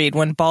first read,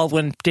 when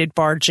Baldwin did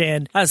barge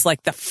in, I was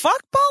like, the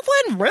fuck,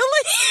 Baldwin?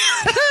 Really?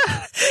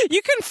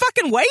 You can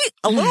fucking wait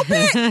a little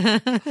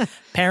bit?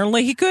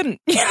 Apparently he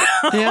couldn't.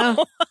 Yeah.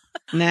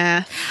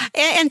 Nah.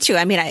 And too,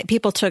 I mean,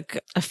 people took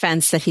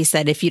offense that he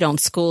said, if you don't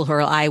school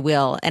her, I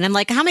will. And I'm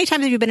like, how many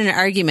times have you been in an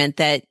argument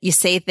that you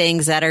say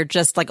things that are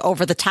just like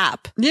over the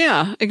top?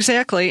 Yeah,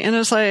 exactly. And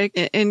it's like,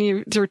 and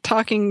you're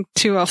talking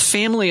to a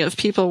family of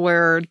people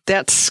where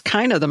that's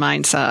kind of the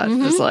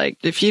mindset. It's like,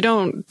 if you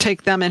don't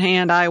take them in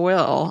hand, I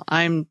will.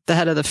 I'm the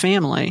head of the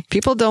family.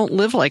 People don't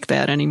live like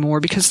that anymore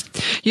because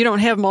you don't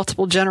have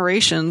multiple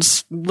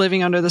generations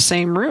living under the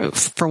same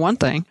roof, for one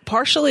thing.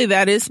 Partially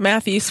that is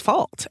Matthew's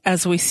fault,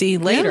 as we see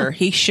later. Yeah.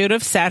 He should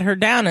have sat her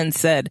down and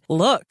said,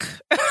 look,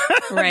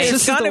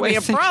 there's got to be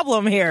a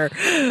problem here.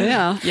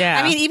 Yeah.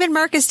 I mean, even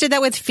Marcus did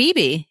that with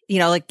Phoebe. You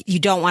know, like, you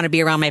don't want to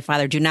be around my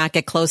father. Do not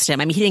get close to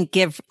him. I mean, he didn't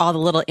give all the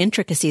little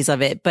intricacies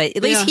of it, but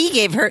at least he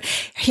gave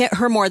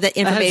her more the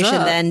information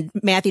than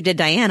Matthew did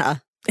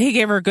Diana. He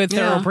gave her a good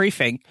thorough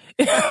briefing.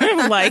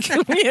 Like,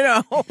 you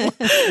know,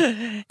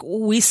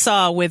 we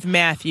saw with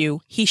Matthew,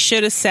 he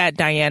should have sat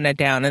Diana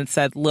down and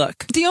said,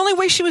 look. The only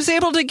way she was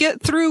able to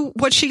get through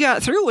what she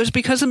got through was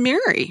because of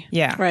Mary.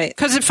 Yeah. Right.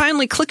 Because it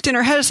finally clicked in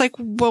her head. It's like,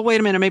 well, wait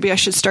a minute. Maybe I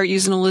should start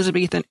using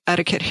Elizabethan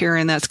etiquette here,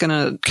 and that's going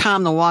to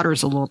calm the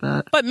waters a little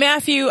bit. But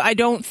Matthew, I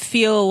don't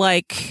feel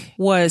like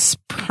was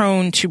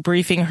prone to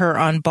briefing her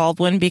on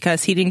Baldwin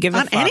because he didn't give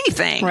a fuck.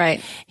 Anything.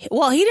 Right.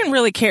 Well, he didn't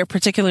really care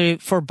particularly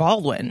for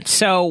Baldwin.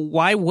 So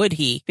why would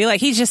he be like,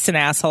 he's just an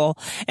asshole.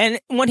 And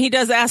when he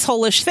does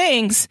asshole-ish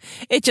things,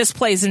 it just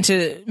plays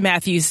into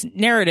Matthew's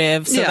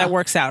narrative. So that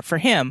works out for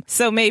him.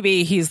 So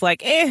maybe he's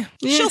like,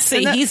 she'll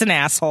see. He's an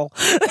asshole.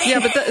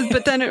 Yeah.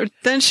 But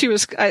then she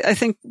was, I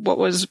think what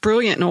was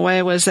brilliant in a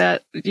way was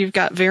that you've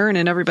got Varen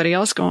and everybody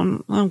else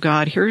going, oh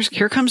God,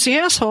 here comes the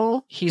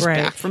asshole. He's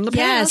back from the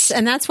past. Yes.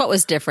 And that's what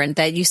was different,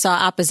 that you saw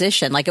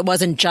opposition. Like, it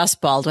wasn't just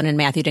Baldwin and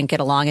Matthew didn't get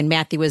along, and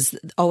Matthew was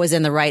always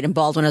in the right and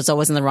Baldwin was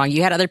always in the wrong.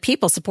 You had other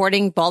people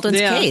supporting Baldwin's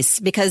case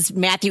because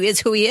Matthew is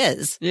who he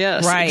is.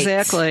 Yes, right.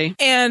 Exactly.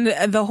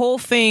 And the whole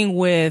thing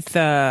with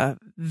Varen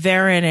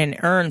and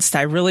Ernst,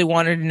 I really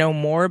wanted to know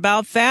more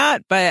about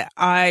that, but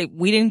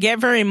we didn't get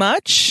very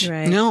much.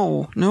 Right.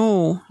 No.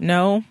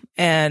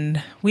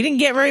 And we didn't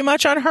get very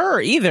much on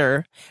her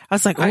either. I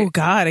was like, oh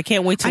God, I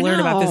can't wait to learn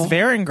about this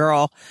Varen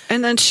girl.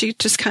 And then she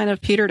just kind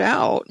of petered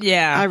out.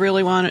 Yeah. I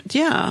really wanted,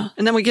 And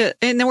then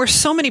and there were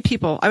so many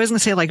people. I was going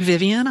to say like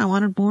Vivian. I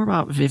wanted more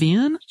about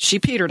Vivian. She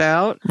petered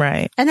out.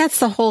 Right. And that's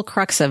the whole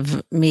crux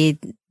of me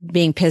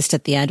being pissed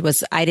at the end,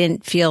 was I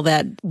didn't feel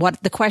that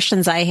what the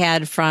questions I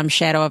had from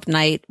Shadow of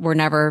Night were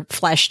never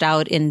fleshed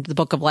out in the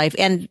Book of Life.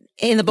 And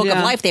in the Book of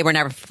Life, they were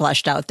never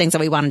fleshed out, things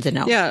that we wanted to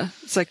know. Yeah.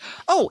 It's like,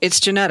 oh, it's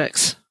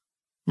genetics.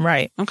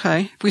 Right.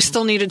 Okay. We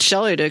still needed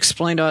Shelley to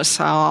explain to us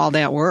how all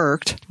that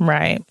worked.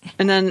 Right.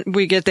 And then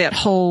we get that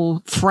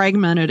whole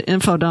fragmented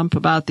info dump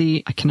about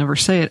I can never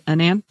say it,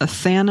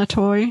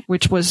 Athanatoi,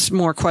 which was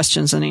more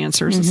questions than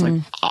answers. It's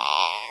like,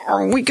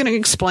 are we going to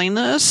explain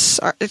this?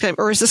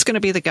 Or is this going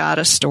to be the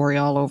goddess story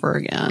all over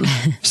again?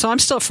 So I'm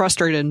still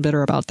frustrated and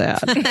bitter about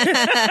that.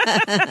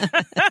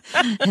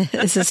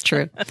 This is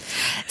true.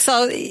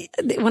 So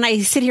when I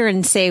sit here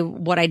and say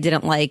what I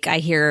didn't like, I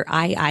hear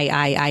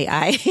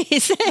I.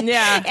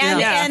 Yeah.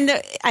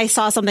 And I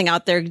saw something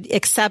out there,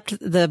 except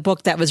the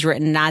book that was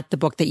written, not the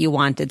book that you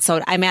wanted.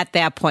 So I'm at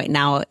that point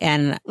now,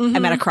 and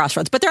I'm at a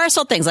crossroads. But there are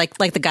still things like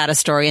the goddess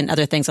story and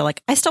other things.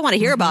 I still want to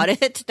hear about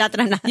it. Not that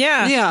I'm not.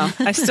 Yeah.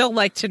 I still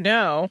like to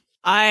know.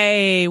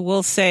 I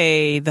will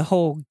say the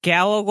whole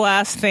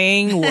Gallowglass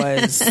thing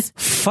was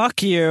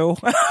fuck you.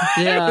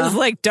 Yeah. It was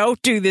like, don't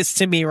do this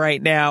to me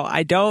right now.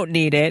 I don't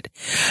need it.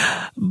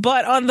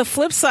 But on the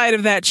flip side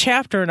of that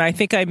chapter, and I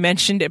think I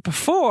mentioned it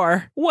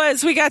before,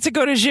 was we got to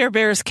go to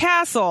Gerbert's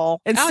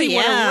castle and see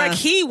what a wreck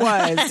he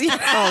was. Oh,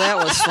 that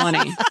was funny.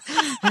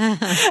 And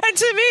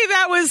to me,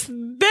 that was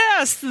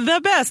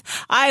the best.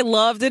 I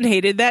loved and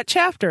hated that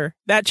chapter.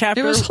 That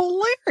chapter, it was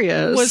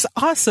hilarious. Was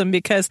awesome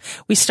because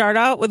we start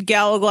out with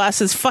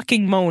Gallowglass's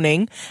fucking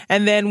moaning,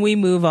 and then we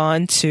move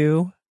on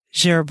to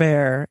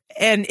Gerbert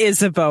and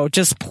Isabeau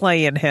just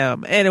playing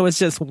him, and it was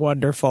just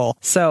wonderful.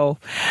 So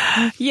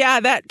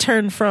yeah, that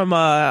turned from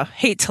a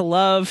hate to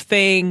love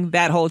thing,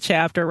 that whole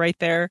chapter right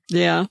there.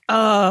 Yeah.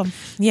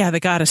 The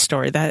goddess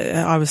story, that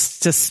I was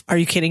just, are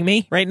you kidding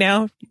me right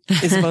now?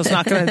 Isabeau's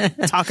not going to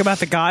talk about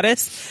the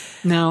goddess?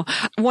 No.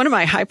 One of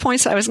my high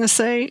points, I was going to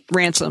say,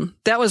 Ransom.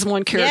 That was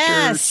one character.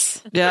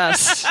 Yes.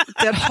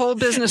 That whole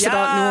business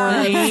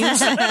about New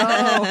Orleans.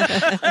 Oh.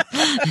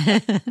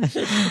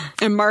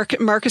 And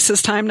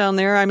Marcus's time down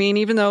there. I mean,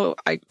 even though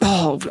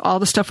all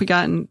the stuff we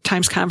got in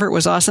Times Convert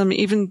was awesome,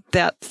 even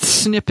that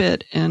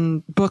snippet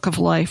in Book of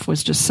Life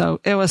was just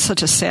it was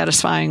such a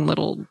satisfying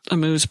little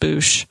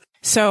amuse-bouche.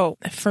 So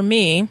for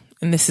me,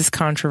 and this is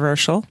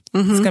controversial,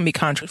 it's going to be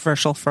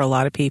controversial for a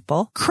lot of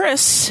people,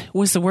 Chris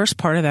was the worst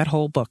part of that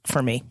whole book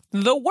for me.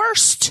 The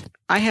worst.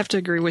 I have to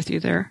agree with you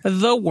there.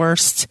 The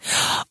worst.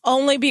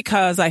 Only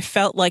because I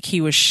felt like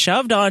he was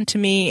shoved onto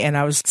me and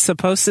I was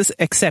supposed to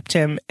accept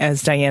him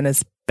as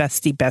Diana's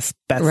best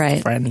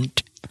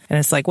friend. And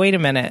it's like, wait a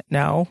minute.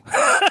 No.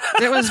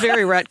 It was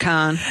very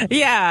retcon.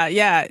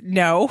 Yeah,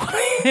 no.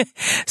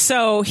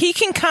 So he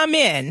can come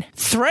in,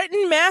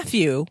 threaten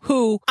Matthew,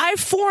 who I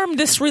formed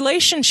this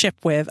relationship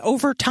with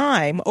over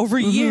time, over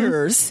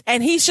years,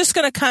 and he's just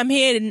going to come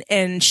in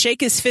and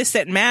shake his fist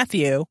at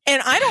Matthew.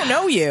 And I don't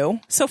know you,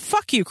 so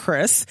fuck you,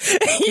 Chris.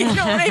 You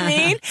know what I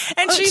mean?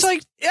 And she's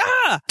like,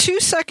 yeah. 2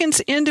 seconds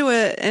into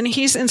it, and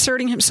he's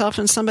inserting himself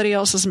in somebody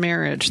else's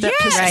marriage. That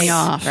pissed me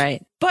off.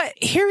 Right. But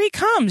here he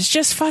comes,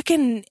 just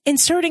fucking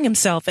inserting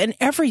himself in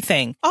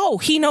everything. Oh,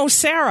 he knows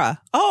Sarah.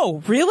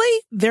 Oh,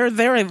 really? They're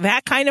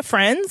that kind of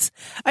friends?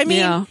 I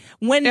mean,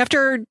 when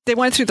after they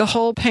went through the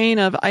whole pain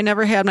of, I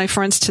never had my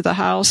friends to the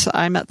house,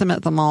 I met them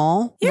at the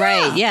mall. Yeah.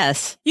 Right,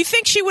 yes. You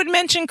think she would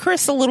mention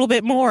Chris a little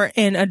bit more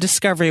in A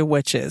Discovery of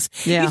Witches.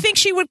 Yeah. You think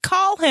she would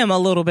call him a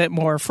little bit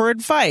more for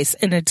advice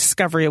in A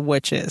Discovery of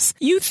Witches.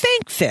 You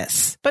think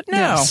this, but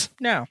no.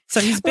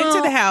 So he's been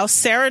to the house.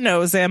 Sarah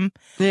knows him.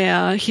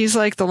 Yeah, he's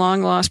like the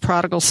long lost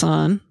prodigal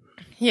son.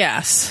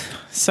 Yes.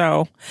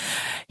 So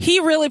he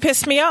really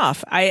pissed me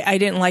off. I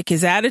didn't like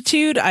his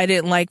attitude. I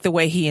didn't like the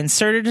way he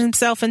inserted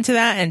himself into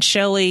that. And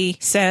Shelley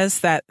says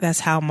that that's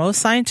how most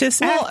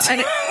scientists act.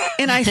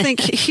 And I think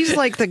he's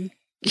like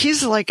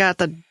got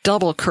the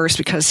double curse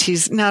because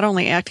he's not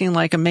only acting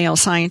like a male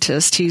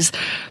scientist, he's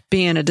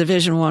being a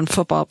Division I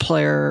football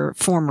player,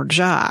 former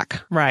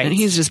jock. Right. And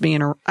he's just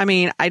being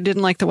I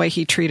didn't like the way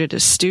he treated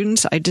his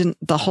students.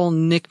 The whole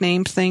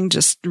nickname thing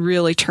just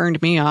really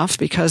turned me off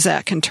because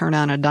that can turn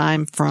on a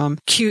dime from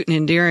cute and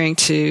endearing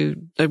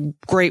to a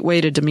great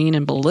way to demean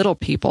and belittle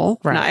people.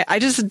 Right. And I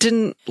just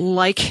didn't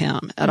like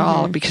him at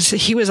all because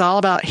he was all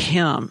about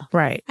him.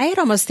 Right. I had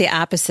almost the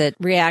opposite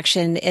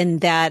reaction in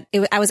that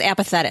I was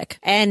apathetic.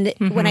 And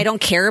when I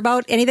don't care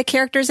about any of the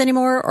characters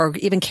anymore or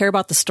even care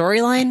about the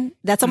storyline,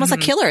 that's almost a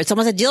killer. It's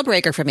almost a deal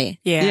breaker for me.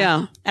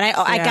 Yeah. And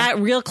I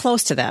got real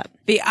close to that.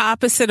 The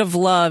opposite of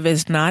love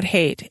is not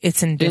hate.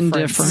 It's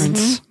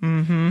indifference.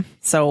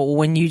 So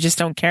when you just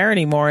don't care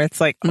anymore, it's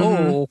like,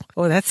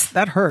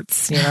 that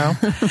hurts, you know?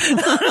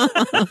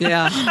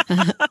 Yeah.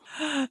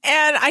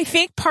 And I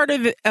think part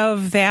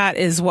of that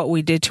is what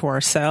we did to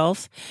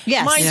ourselves.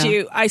 Yes. Mind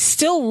you, I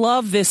still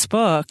love this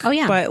book. Oh,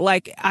 yeah. But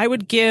like, I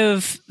would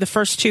give the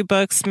first two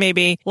books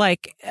maybe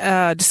like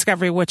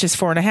Discovery of Witches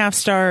 4.5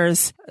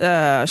 stars,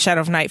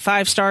 Shadow of Night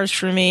 5 stars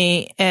for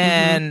me,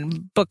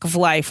 and Book of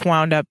Life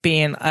wound up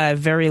being a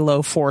very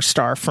low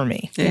 4-star for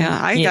me. Yeah,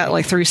 I got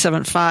like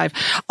 3.75.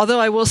 Although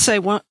I will say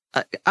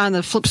on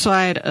the flip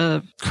side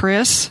of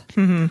Chris,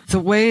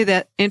 the way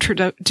that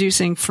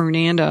introducing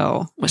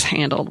Fernando was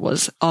handled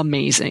was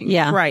amazing.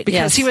 Yeah. Right.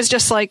 Because he was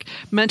just like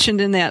mentioned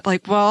in that,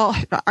 like, well,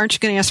 aren't you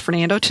going to ask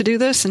Fernando to do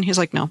this? And he's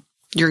like, no,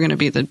 you're going to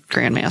be the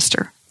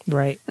Grandmaster.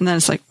 Right. And then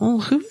it's like, well,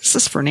 who is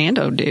this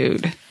Fernando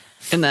dude?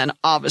 And then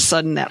all of a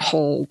sudden that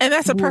whole and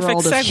that's a perfect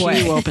world segue. of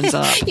Hugh opens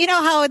up. You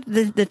know how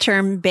the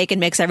term bacon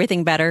makes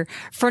everything better?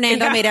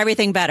 Fernando made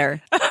everything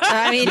better.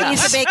 I mean,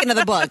 he's the bacon of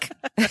the book.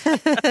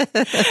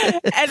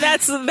 And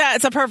that's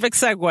a perfect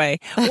segue.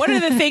 What are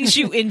the things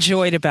you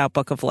enjoyed about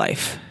Book of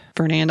Life?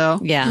 Fernando.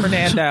 Yeah.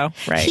 Fernando,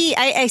 right.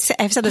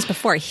 I've said this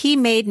before. He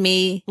made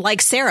me like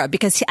Sarah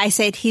because I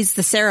said he's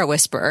the Sarah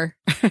whisperer.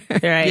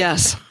 Right.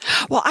 Yes.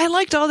 Well, I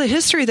liked all the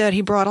history that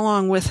he brought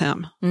along with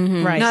him.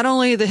 Right. Not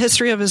only the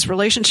history of his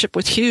relationship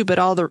with Hugh, but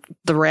all the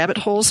rabbit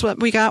holes that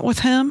we got with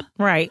him.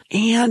 Right.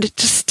 And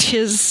just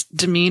his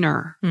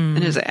demeanor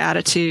and his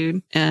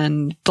attitude.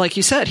 And like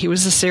you said, he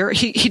was a Sarah.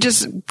 He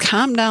just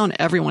calmed down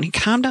everyone. He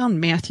calmed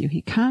down Matthew.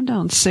 He calmed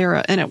down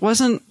Sarah. And it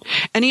wasn't,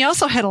 and he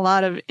also had a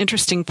lot of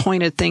interesting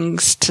pointed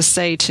things to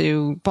say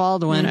to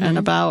Baldwin and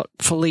about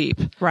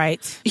Philippe.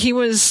 Right. He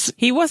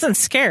wasn't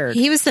scared.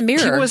 He was the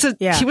mirror.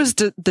 He was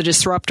the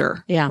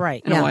disruptor. Yeah.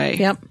 Right. In a way.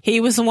 Yep. He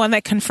was the one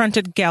that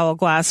confronted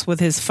Gallowglass with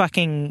his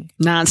fucking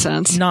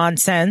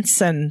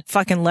Nonsense and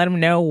fucking let him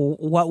know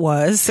what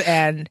was.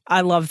 And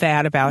I love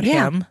that about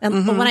him.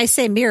 And but when I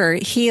say mirror,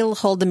 he'll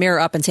hold the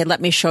mirror up and say,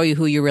 let me show you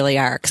who you really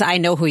are. Because I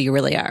know who you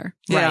really are.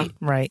 Yeah.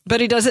 Right.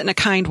 But he does it in a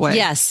kind way.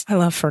 Yes. I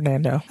love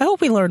Fernando. I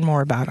hope we learn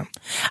more about him.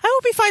 I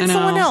hope he finds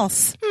someone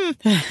else.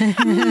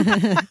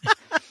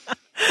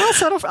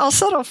 I'll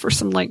settle for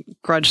some like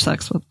grudge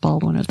sex with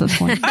Baldwin at this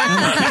point.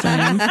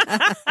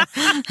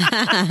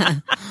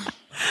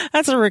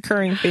 That's a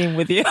recurring theme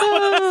with you.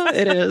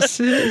 It is.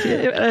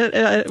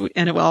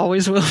 And it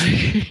always will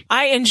be.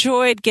 I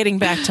enjoyed getting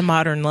back to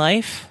modern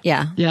life.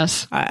 Yeah.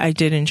 Yes. I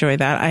did enjoy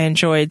that. I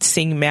enjoyed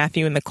seeing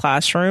Matthew in the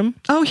classroom.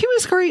 Oh, he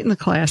was great in the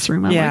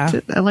classroom. I liked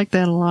it. I liked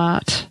that a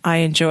lot. I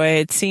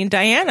enjoyed seeing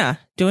Diana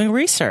doing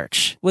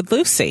research with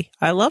Lucy.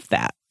 I love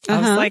that. I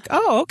was like,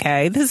 oh,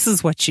 okay, this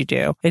is what you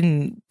do.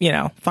 And,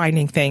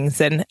 finding things.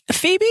 And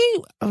Phoebe,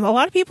 a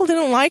lot of people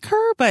didn't like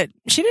her, but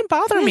she didn't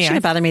bother me. She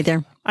didn't bother me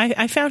either.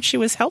 I found she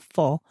was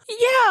helpful.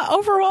 Yeah,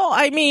 overall,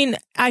 I mean,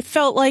 I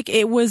felt like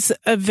it was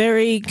a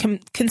very,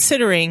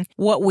 considering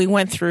what we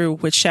went through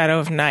with Shadow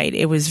of Night,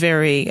 it was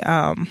very,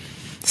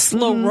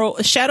 slow roll.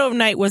 Shadow of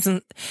Night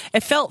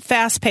it felt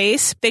fast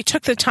paced. They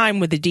took the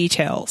time with the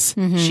details.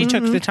 She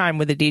took the time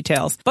with the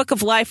details. Book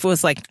of Life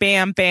was like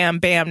bam, bam,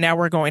 bam. Now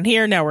we're going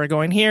here. Now we're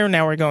going here.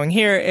 Now we're going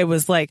here. It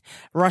was like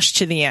rush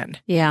to the end.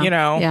 Yeah.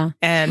 Yeah.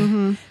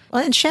 And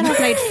well, and Shadow of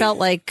Night felt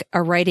like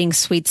a writing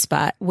sweet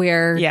spot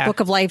where Book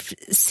of Life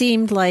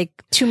seemed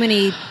like too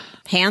many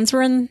hands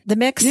were in the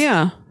mix.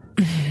 Yeah.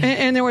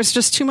 And there was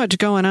just too much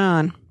going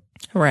on.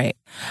 Right.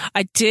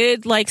 I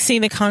did like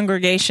seeing the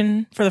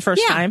congregation for the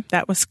first time.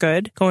 That was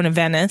good. Going to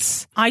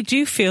Venice. I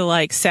do feel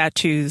like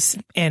Satu's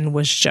end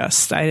was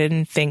just. I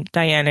didn't think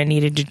Diana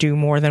needed to do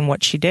more than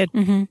what she did.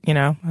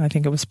 I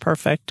think it was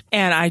perfect.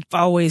 And I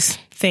always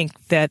think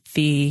that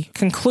the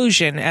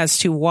conclusion as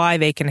to why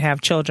they can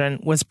have children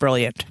was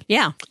brilliant.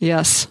 Yeah.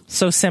 Yes.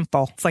 So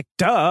simple. It's like,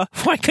 duh.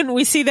 Why couldn't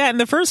we see that in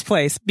the first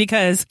place?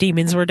 Because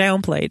demons were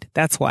downplayed.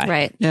 That's why.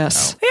 Right.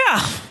 Yes.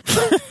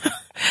 So, yeah.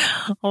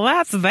 Well,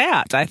 that's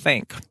that, I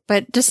think.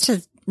 But just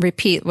to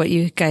repeat what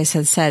you guys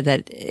had said,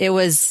 that it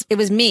was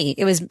me.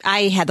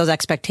 I had those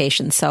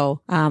expectations.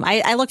 So,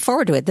 I look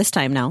forward to it this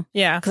time now.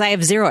 Yeah. Cause I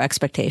have zero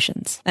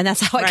expectations. And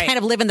that's how I kind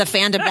of live in the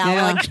fandom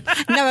now.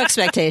 Like, no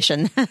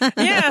expectation.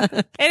 Yeah.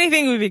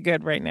 Anything would be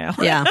good right now.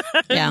 Yeah.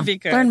 Yeah.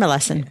 Learn my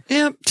lesson.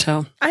 Yep.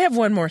 So I have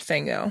one more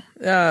thing though.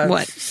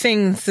 What?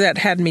 Things that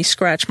had me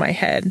scratch my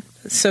head.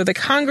 So the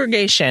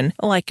congregation,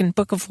 like in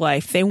Book of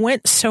Life, they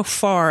went so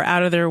far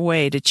out of their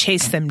way to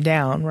chase them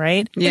down,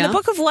 right? Yeah. In the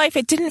Book of Life,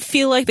 it didn't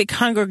feel like the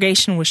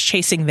congregation was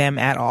chasing them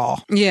at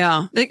all.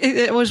 Yeah.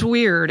 It was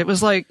weird. It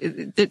was like,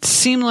 it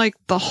seemed like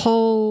the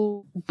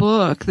whole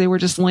book, they were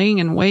just laying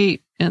in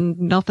wait and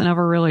nothing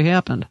ever really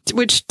happened,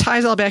 which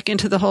ties all back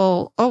into the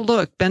whole, oh,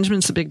 look,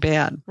 Benjamin's the big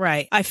bad.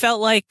 Right. I felt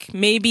like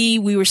maybe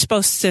we were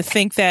supposed to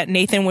think that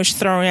Nathan was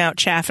throwing out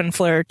chaff and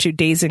flare to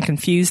daze and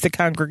confuse the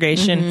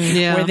congregation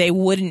where they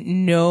wouldn't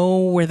know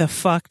where the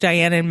fuck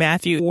Diana and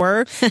Matthew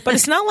were. But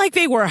it's not like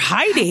they were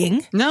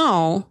hiding.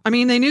 No. I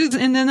mean, they knew,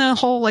 and then the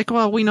whole, like,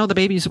 well, we know the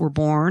babies were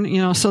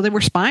born, so they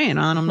were spying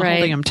on them the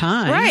whole damn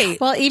time. Right.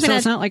 Well, even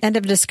at the end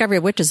of Discovery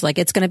of Witches, like,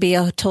 it's going to be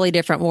a totally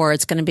different war.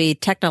 It's going to be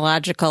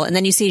technological. And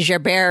then you see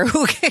Gerbert,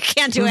 who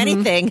can't do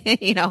anything,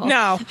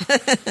 No.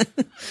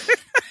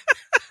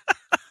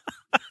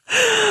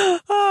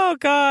 Oh,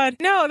 God.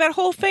 No, that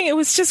whole thing, it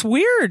was just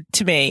weird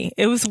to me.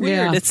 It was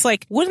weird. Yeah. It's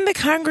like, wouldn't the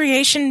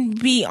congregation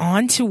be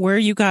on to where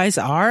you guys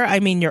are? I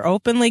mean, you're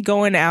openly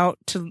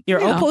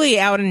openly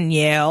out in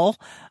Yale.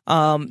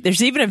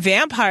 There's even a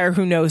vampire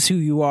who knows who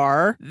you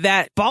are.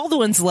 That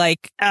Baldwin's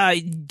like,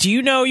 do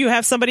you know you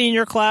have somebody in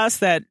your class,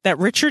 that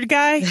Richard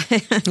guy?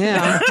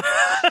 Yeah.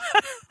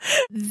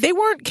 They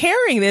weren't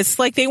carrying this.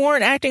 Like, they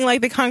weren't acting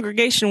like the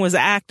congregation was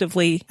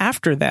actively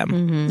after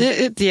them.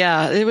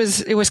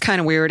 It was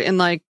kind of weird. And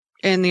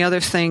the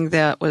other thing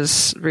that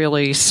was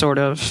really sort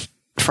of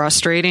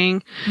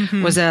frustrating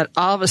was that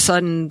all of a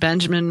sudden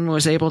Benjamin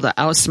was able to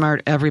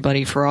outsmart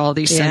everybody for all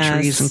these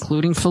centuries,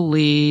 including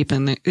Philippe,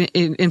 and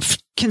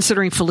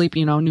considering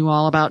Philippe, knew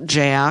all about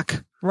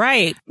Jack.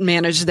 Right.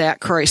 Managed that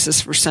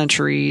crisis for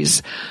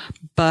centuries,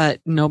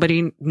 but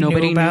nobody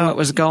knew what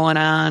was going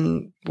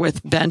on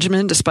with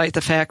Benjamin, despite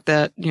the fact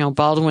that,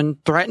 Baldwin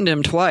threatened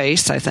him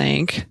twice, I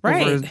think,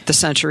 over the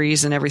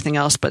centuries and everything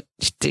else, but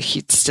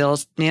he still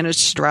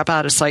managed to drop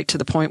out of sight to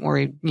the point where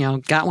he,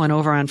 got one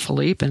over on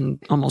Philippe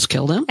and almost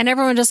killed him. And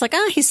everyone just like,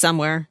 he's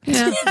somewhere.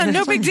 Yeah.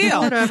 No big deal.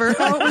 Whatever.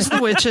 Oh, it was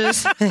the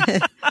witches.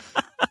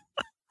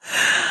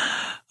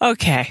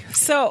 Okay,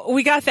 so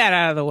we got that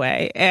out of the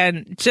way,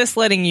 and just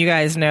letting you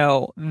guys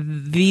know,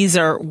 these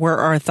were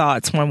our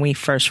thoughts when we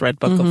first read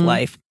Book of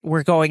Life.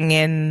 We're going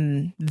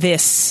in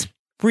this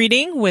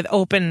reading with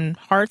open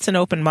hearts and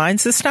open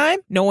minds this time,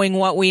 knowing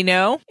what we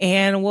know,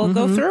 and we'll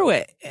go through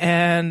it.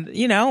 And,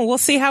 we'll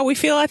see how we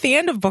feel at the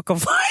end of Book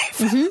of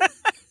Life.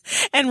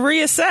 And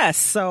reassess.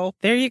 So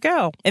there you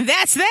go. And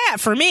that's that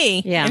for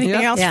me. Yeah.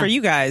 Anything else for you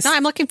guys? No,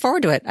 I'm looking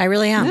forward to it. I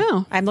really am.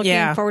 Yeah. I'm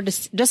looking forward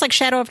to, just like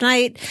Shadow of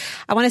Night,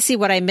 I want to see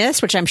what I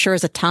missed, which I'm sure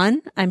is a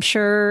ton. I'm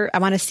sure I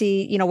want to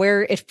see,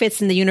 where it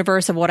fits in the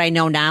universe of what I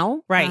know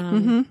now.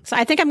 Right. So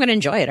I think I'm going to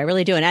enjoy it. I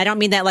really do. And I don't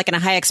mean that like in a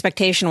high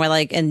expectation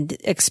where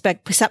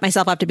set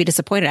myself up to be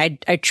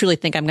disappointed. I truly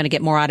think I'm going to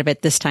get more out of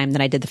it this time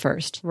than I did the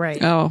first.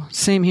 Right. Oh,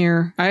 same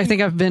here. I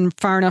think I've been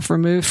far enough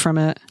removed from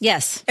it.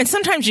 Yes. And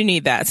sometimes you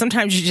need that.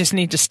 Sometimes you just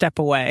need to step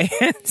away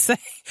and say,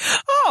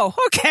 oh,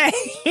 okay.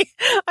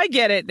 I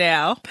get it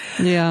now.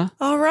 Yeah.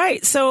 All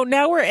right. So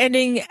now we're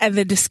ending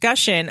the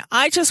discussion.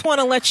 I just want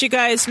to let you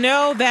guys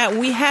know that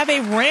we have a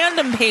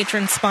random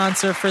patron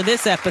sponsor for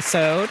this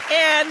episode,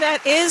 and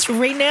that is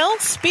Raynell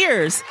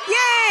Spears.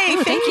 Yay!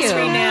 Thank you,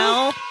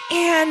 Raynell.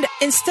 And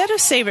instead of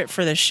save it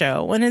for the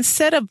show, and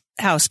instead of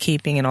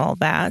housekeeping and all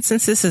that,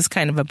 since this is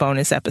kind of a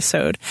bonus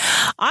episode,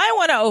 I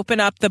want to open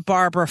up the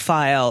Barbara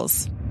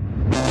Files.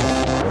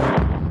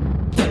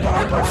 The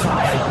Barbara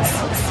Files.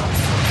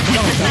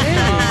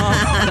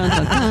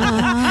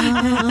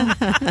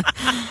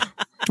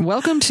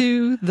 Welcome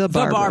to the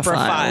Barbara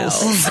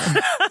Files.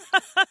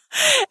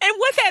 And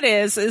what that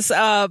is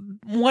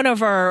one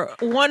of our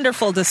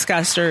wonderful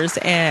discussers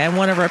and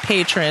one of our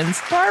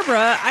patrons,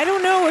 Barbara. I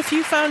don't know if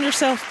you found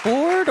yourself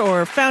bored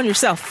or found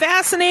yourself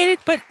fascinated,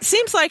 but it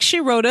seems like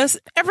she wrote us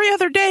every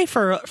other day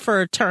for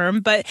a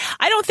term. But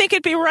I don't think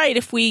it'd be right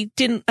if we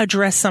didn't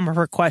address some of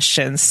her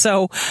questions.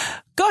 So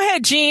go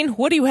ahead, Jean.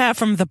 What do you have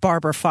from the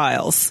Barbara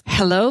Files?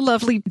 Hello,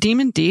 lovely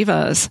demon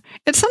divas.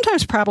 It's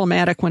sometimes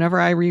problematic whenever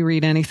I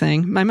reread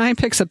anything. My mind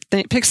picks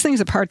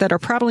things apart that are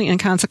probably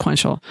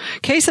inconsequential.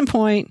 Case in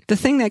point, the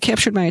thing that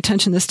captured my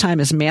attention this time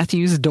is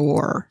Matthew's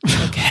door.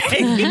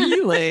 Okay.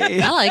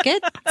 Really? I like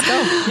it. Let's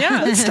go.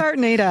 Yeah, let's start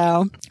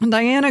Nadal.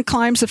 Diana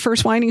climbs the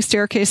first winding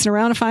staircase, and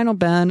around a final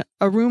bend,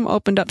 a room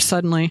opened up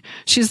suddenly.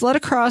 She's led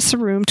across the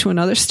room to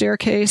another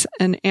staircase,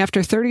 and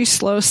after 30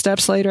 slow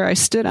steps later, I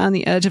stood on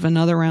the edge of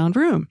another round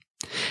room.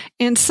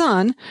 In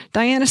Sun,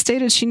 Diana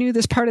stated she knew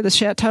this part of the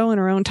chateau in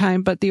her own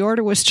time, but the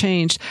order was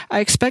changed.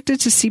 I expected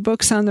to see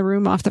books on the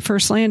room off the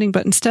first landing,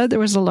 but instead there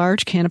was a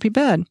large canopy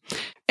bed.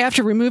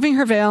 After removing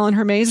her veil and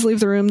her maids leave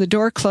the room, the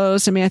door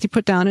closed and Matthew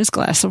put down his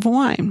glass of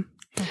wine.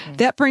 Mm-hmm.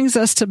 That brings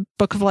us to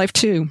Book of Life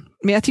 2.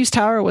 Matthew's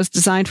tower was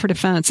designed for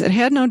defense. It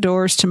had no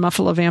doors to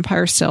muffle a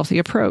vampire's stealthy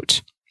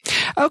approach.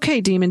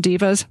 Okay, Demon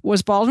Divas.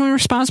 Was Baldwin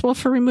responsible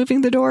for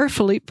removing the door?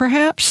 Philippe,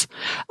 perhaps?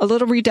 A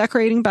little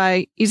redecorating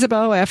by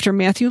Isabeau after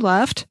Matthew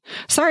left?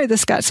 Sorry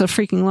this got so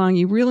freaking long.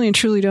 You really and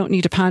truly don't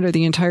need to ponder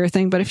the entire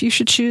thing, but if you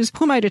should choose,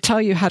 who am I to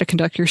tell you how to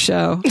conduct your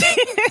show?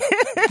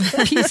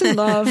 Peace and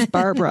love,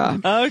 Barbara.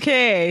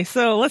 Okay,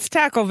 so let's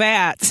tackle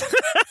that.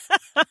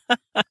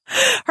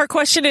 Her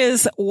question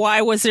is,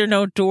 why was there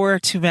no door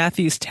to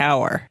Matthew's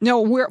tower? No,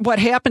 what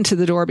happened to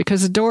the door?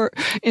 Because the door,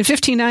 in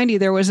 1590,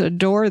 there was a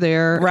door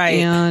there. Right.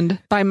 And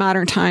by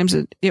modern times,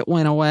 it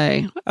went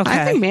away. Okay.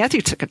 I think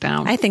Matthew took it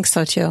down. I think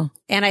so too.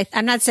 And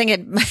I'm not saying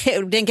it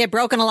didn't get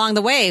broken along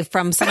the way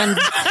from someone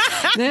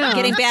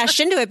getting bashed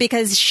into it,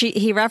 because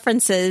he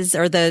references,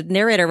 or the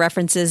narrator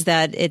references,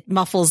 that it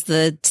muffles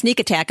the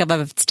sneak attack of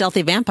a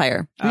stealthy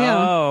vampire.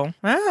 Oh.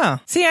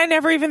 See, I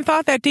never even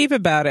thought that deep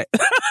about it.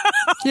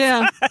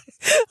 Yeah.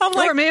 I'm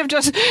like, or it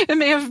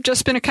may have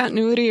just been a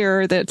continuity,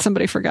 or that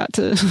somebody forgot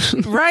to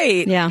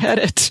right. Yeah.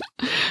 edit.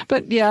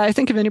 But yeah, I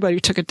think if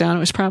anybody took it down, it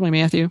was probably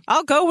Matthew.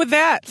 I'll go with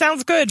that.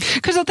 Sounds good.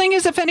 Because the thing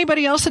is, if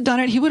anybody else had done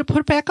it, he would have put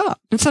it back up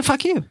and said,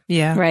 fuck you.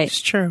 Yeah. Right. It's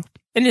true.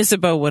 And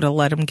Isabeau would have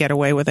let him get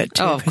away with it,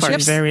 too. Oh, of course.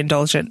 She's very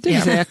indulgent.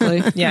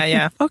 Exactly.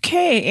 Yeah.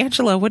 Okay,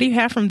 Angela, what do you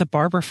have from the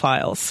Barbara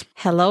Files?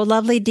 Hello,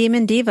 lovely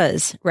demon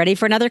divas. Ready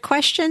for another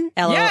question?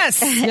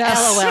 Yes.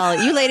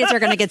 LOL. You ladies are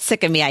going to get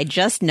sick of me. I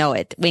just know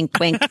it. Wink,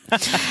 wink.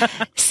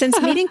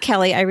 Since meeting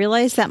Kelly, I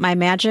realized that my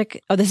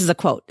magic... Oh, this is a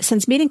quote.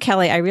 Since meeting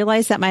Kelly, I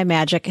realized that my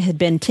magic had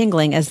been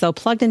tingling as though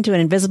plugged into an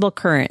invisible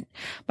current.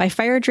 My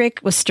fire drake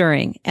was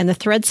stirring, and the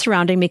threads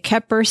surrounding me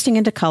kept bursting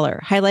into color,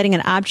 highlighting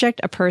an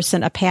object, a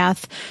person, a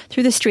path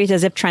through the street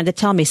as if trying to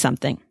tell me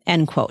something.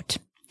 End quote.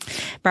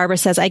 Barbara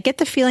says, I get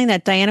the feeling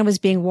that Diana was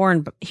being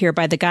warned here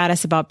by the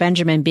goddess about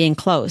Benjamin being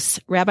close.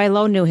 Rabbi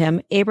Lowe knew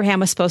him.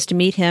 Abraham was supposed to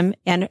meet him,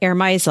 and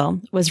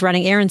Ermizel was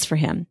running errands for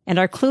him. And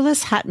our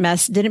clueless hot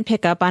mess didn't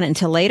pick up on it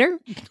until later?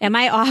 Am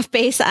I off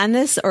base on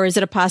this, or is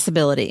it a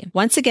possibility?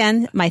 Once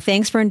again, my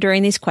thanks for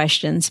enduring these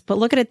questions, but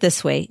look at it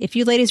this way. If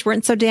you ladies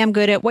weren't so damn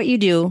good at what you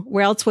do,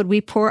 where else would we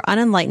poor,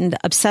 unenlightened,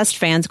 obsessed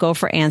fans go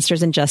for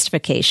answers and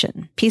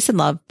justification? Peace and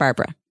love,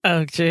 Barbara.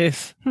 Oh,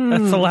 jeez.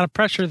 That's a lot of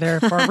pressure there,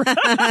 Barbara.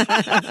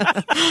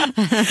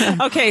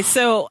 Okay,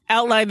 so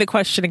outline the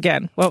question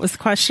again. What was the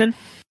question?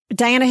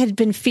 Diana had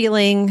been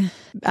feeling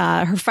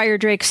her fire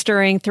drake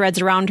stirring, threads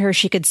around her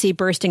she could see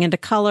bursting into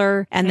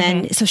color. And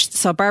then,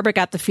 so Barbara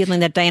got the feeling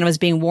that Diana was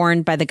being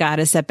warned by the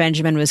goddess that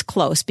Benjamin was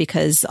close,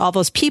 because all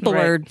those people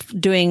were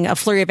doing a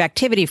flurry of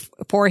activity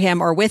for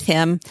him or with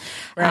him.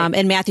 Right.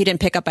 And Matthew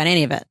didn't pick up on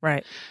any of it.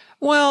 Right.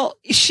 Well,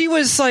 she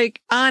was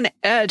like on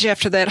edge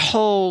after that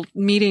whole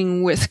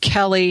meeting with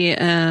Kelly,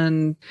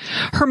 and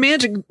her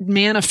magic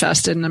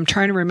manifested. And I'm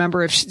trying to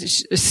remember if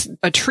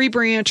a tree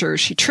branch, or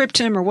she tripped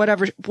him, or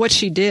what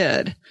she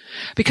did,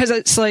 because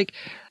it's like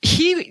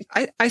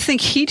I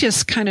think he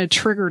just kind of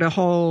triggered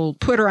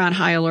put her on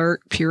high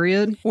alert,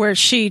 period. Where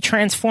she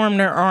transformed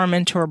her arm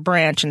into a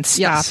branch and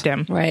stopped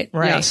him. Right.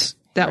 Yes.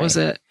 That was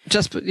it.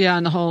 Just,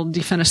 and the whole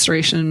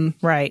defenestration.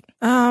 Right.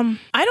 I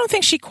don't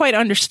think she quite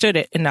understood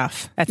it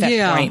enough at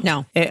that point.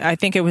 No. I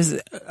think it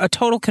was a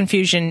total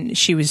confusion.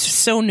 She was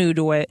so new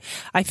to it.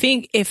 I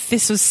think if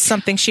this was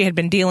something she had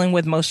been dealing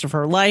with most of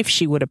her life,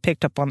 she would have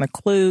picked up on the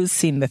clues,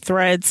 seen the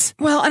threads.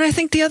 Well, and I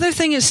think the other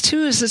thing is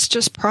too, is it's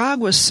just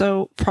Prague was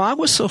so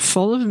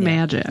full of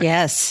magic.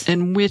 Yes.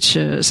 And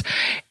witches.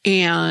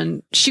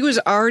 And she was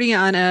already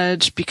on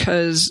edge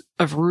because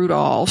of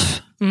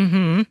Rudolph.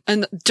 Mm-hmm.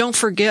 And don't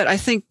forget, I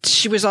think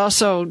she was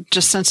also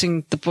just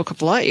sensing the Book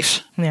of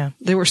Life. Yeah.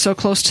 They were so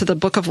close to the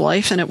Book of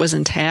Life and it was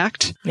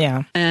intact.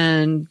 Yeah.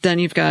 And then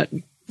you've got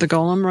the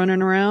golem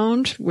running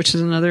around, which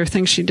is another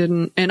thing she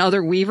didn't, and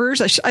other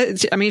weavers. I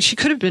mean, she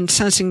could have been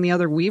sensing the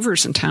other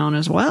weavers in town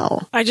as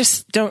well. I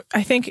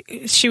think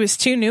she was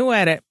too new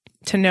at it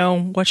to know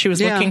what she was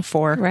looking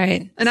for.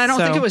 Right. And I don't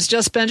think it was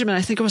just Benjamin.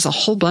 I think it was a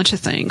whole bunch of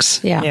things.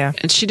 Yeah. Yeah.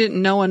 And she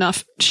didn't know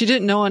enough. She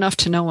didn't know enough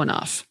to know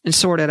enough and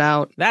sort it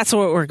out. That's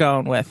what we're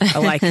going with. I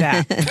like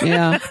that.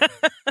 Yeah.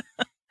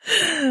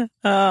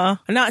 I'm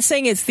not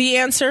saying it's the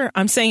answer.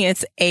 I'm saying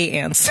it's a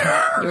answer.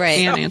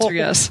 Right. An answer,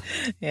 yes.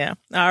 Yeah.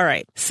 All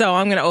right. So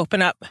I'm going to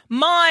open up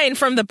mine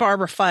from the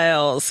Barbara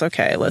files.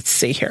 Okay. Let's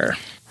see here.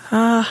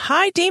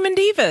 Hi, Demon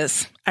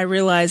Divas. I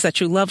realize that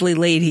you lovely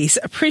ladies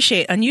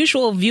appreciate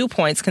unusual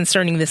viewpoints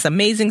concerning this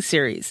amazing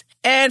series.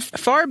 And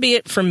far be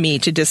it from me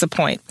to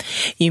disappoint.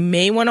 You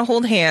may want to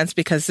hold hands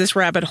because this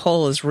rabbit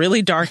hole is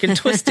really dark and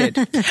twisted.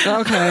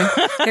 Okay.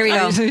 Here we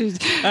go.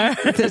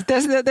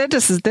 That's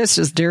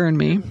just daring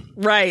me.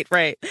 Right.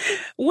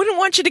 Wouldn't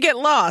want you to get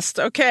lost.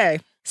 Okay.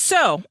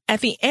 So,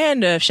 at the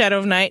end of Shadow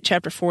of Night,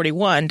 chapter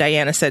 41,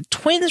 Diana said,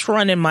 "Twins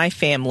run in my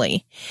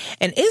family."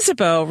 And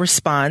Isabeau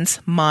responds,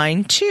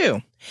 "Mine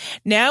too."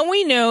 Now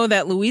we know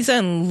that Louisa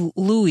and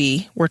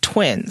Louis were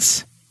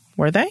twins.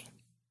 Were they?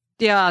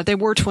 Yeah, they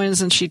were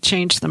twins and she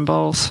changed them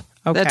both.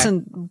 Okay. That's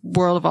in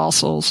World of All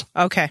Souls.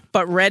 Okay.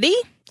 But ready?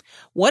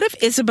 What if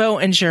Isabeau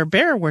and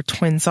Gerbert were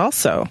twins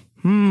also?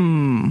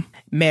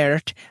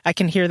 Merde. I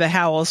can hear the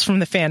howls from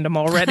the fandom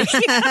already.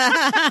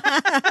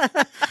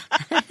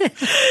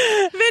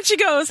 Then she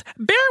goes,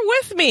 "Bear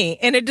with me."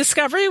 In A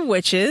Discovery of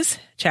Witches,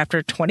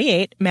 chapter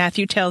 28,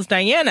 Matthew tells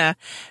Diana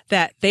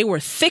that they were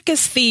thick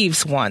as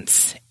thieves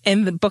once.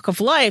 In the Book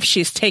of Life,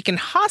 she's taken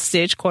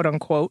hostage, quote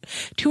unquote,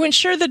 to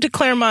ensure the de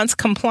Clermont's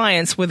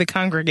compliance with the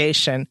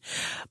congregation.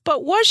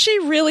 But was she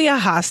really a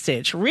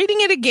hostage?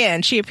 Reading it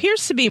again, she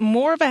appears to be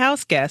more of a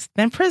house guest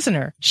than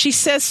prisoner. She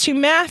says to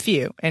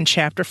Matthew in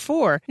chapter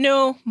 4,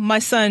 "No, my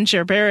son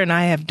Gerbert and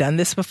I have done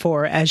this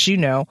before, as you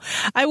know.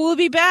 I will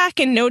be back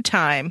in no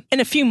time,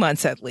 in a few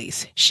months at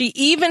least." She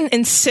even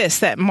insists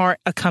that Marthe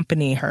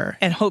accompany her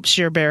and hopes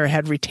Gerbert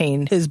had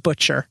retained his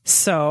butcher.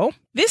 So,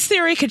 this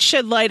theory could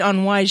shed light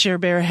on why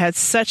Gerbert had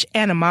such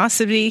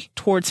animosity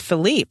towards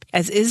Philippe.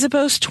 As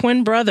Isabeau's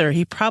twin brother,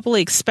 he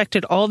probably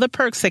expected all the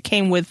perks that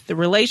came with the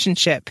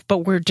relationship, but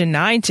were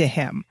denied to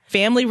him.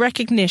 Family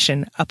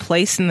recognition, a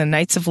place in the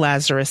Knights of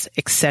Lazarus,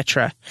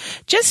 etc.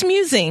 Just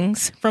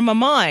musings from a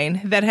mind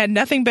that had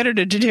nothing better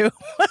to do.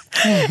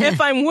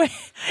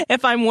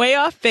 If I'm way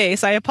off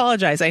base, I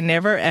apologize. I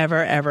never,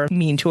 ever, ever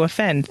mean to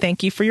offend.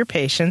 Thank you for your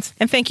patience,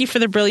 and thank you for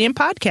the brilliant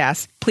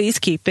podcast. Please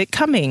keep it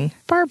coming.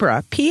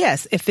 Barbara,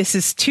 P.S. If this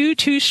is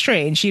too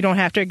strange, you don't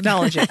have to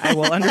acknowledge it. I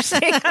will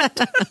understand.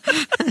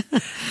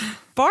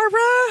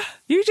 Barbara,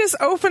 you just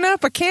open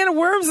up a can of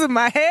worms in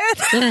my head.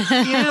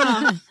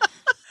 Yeah.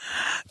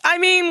 I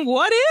mean,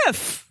 what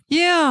if?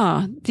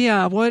 Yeah,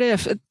 what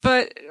if?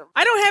 But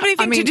I don't have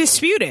anything to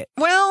dispute it.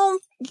 Well,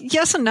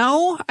 yes and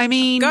no. I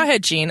mean, go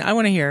ahead, Jean. I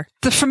want to hear.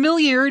 The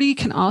familiarity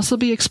can also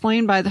be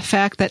explained by the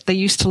fact that they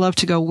used to love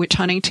to go witch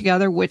hunting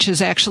together, which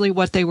is actually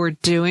what they were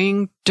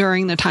doing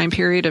during the time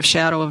period of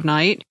Shadow of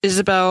Night.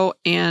 Isabeau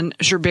and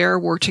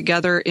Gerbert were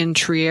together in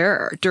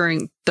Trier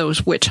during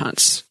those witch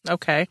hunts.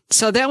 Okay.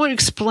 So that would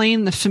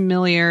explain the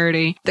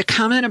familiarity. The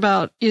comment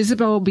about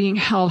Isabeau being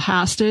held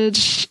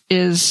hostage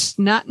is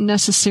not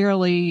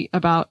necessarily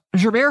about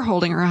Gerbert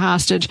holding her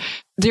hostage.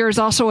 There is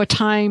also a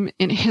time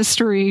in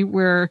history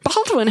where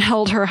Baldwin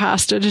held her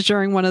hostage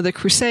during one of the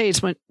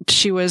Crusades when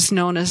she was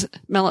known as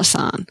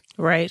Melisande.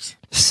 Right.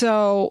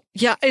 So,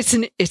 yeah, it's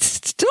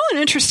still an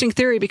interesting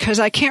theory because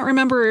I can't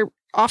remember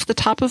off the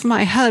top of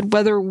my head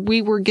whether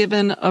we were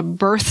given a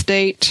birth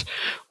date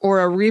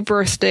or a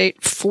rebirth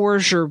date for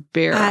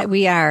Gerbert.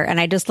 We are. And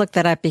I just looked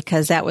that up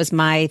because that was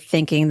my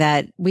thinking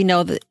that we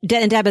know that,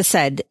 and Deb has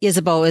said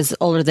Isabeau is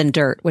older than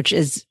Dirt, which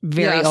is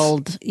very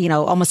old,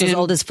 almost as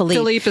old as Philippe.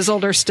 Philippe is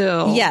older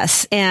still.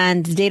 Yes.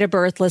 And date of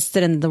birth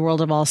listed in the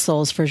World of All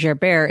Souls for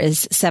Gerbert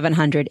is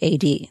 700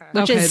 AD.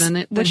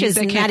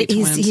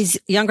 He's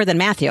younger than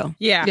Matthew.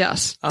 Yeah.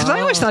 Yes. Because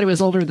I always thought he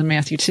was older than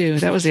Matthew too.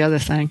 That was the other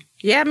thing.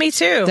 Yeah, me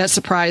too. That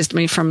surprised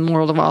me from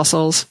World of All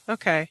Souls.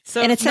 Okay.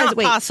 So and it says, not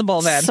possible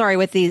then. Sorry,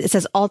 it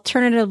says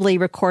alternatively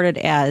recorded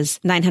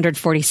as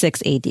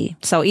 946 AD.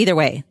 So either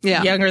way.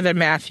 Yeah. Younger than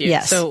Matthew.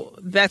 Yes. So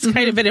that's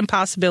kind of an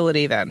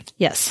impossibility then.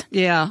 Yes.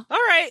 Yeah. All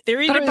right.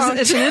 Theory But debunked.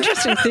 it's an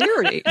interesting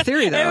theory,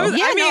 though. was-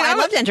 Yeah, I mean, I'd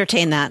love to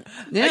entertain that.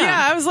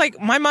 Yeah, I was like,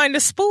 my mind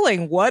is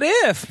spooling. What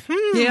if?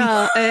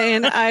 Yeah,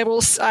 and I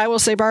will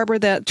say, Barbara,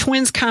 that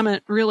twins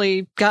comment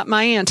really got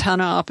my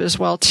antenna up as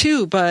well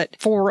too, but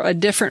for a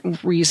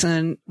different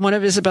reason. One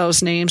of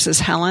Isabel's names is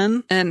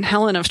Helen, and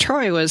Helen of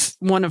Troy was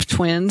one of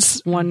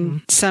twins.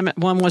 One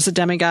was a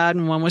demigod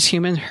and one was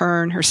human.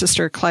 Her and her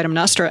sister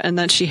Clytemnestra, and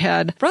then she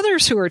had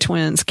brothers who were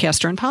twins,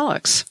 Castor and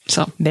Pollux.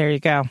 So There you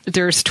go.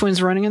 there's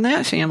twins running in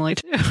that family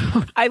too.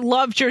 I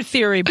loved your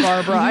theory,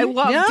 Barbara. I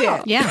loved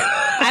it. Yeah.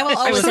 I will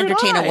always So did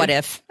entertain I. a what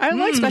if. I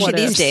like Especially what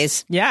these ifs.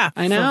 days. Yeah,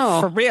 I know.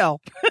 for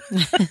real.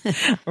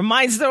 Our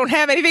minds don't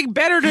have anything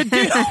better to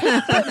do.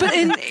 But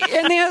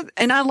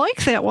and I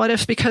like that what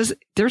if because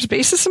there's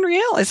basis in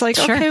reality. It's like,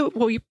 Sure. okay,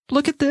 well, you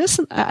look at this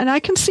and I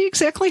can see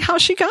exactly how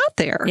she got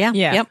there. Yeah.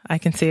 Yeah, Yep. I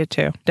can see it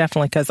too.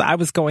 Definitely, because I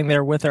was going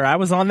there with her. I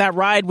was on that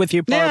ride with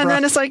you, Barbara. Yeah, and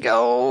then it's like,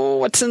 oh,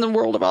 what's in the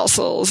world of all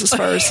souls as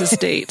far as his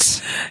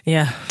dates?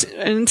 Yeah.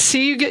 And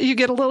see, you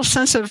get a little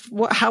sense of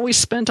how we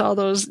spent all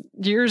those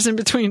years in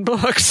between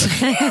books.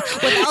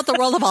 Without the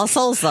world of all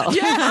souls, though.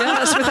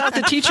 Yes, without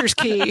the teacher's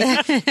key,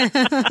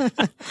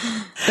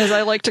 as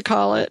I like to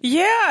call it.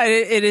 Yeah,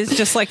 it is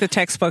just like the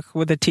textbook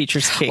with the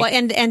teacher's key. Well,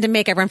 and to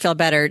make everyone feel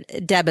better,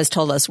 Deb has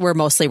told us we're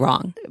mostly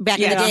wrong. Back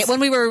in the day, Yes. when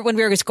we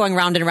were just going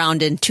round and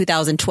round in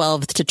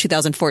 2012 to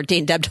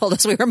 2014, Deb told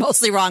us we were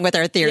mostly wrong with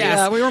our theories.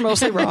 Yeah, we were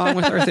mostly wrong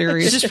with our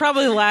theories. She's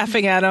probably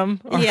laughing at him.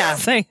 Or Yeah.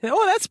 saying,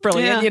 oh, that's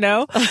brilliant, Yeah. you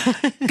know?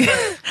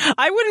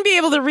 I wouldn't be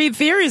able to read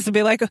theories and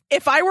be like,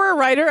 if I were a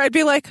writer, I'd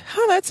be like,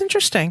 oh, that's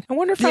interesting. I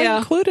wonder if I Yeah.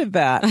 included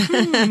that.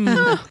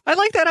 I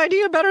like that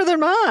idea better than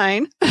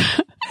mine.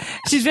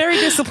 She's very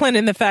disciplined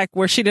in the fact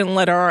where she didn't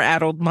let our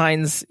adult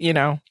minds,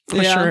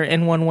 push Yeah. her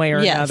in one way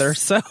or Yes. another.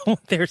 So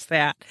there's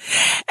that.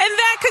 And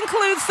that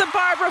concludes the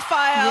Barbara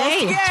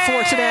Files. Yay.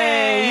 For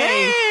today.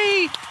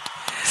 Yay!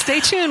 Stay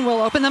tuned.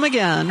 We'll open them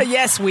again.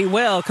 Yes, we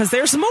will, because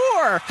there's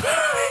more.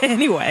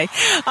 Anyway,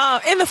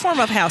 in the form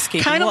of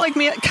housekeeping. Kind of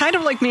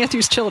Well, like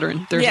Matthew's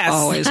children. There's yes,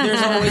 always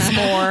there's always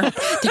more.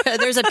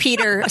 There's a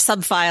Peter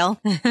subfile.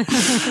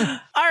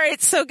 All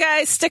right, so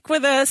guys, stick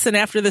with us, and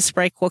after this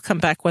break, we'll come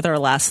back with our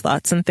last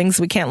thoughts and things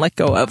we can't let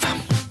go of.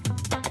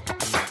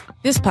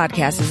 This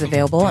podcast is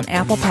available on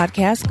Apple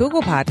Podcasts,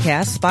 Google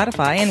Podcasts,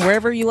 Spotify, and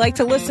wherever you like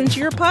to listen to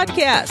your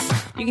podcasts.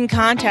 You can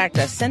contact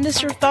us, send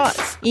us your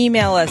thoughts,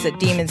 email us at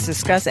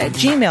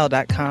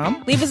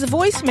demonsdiscuss@gmail.com, leave us a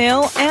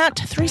voicemail at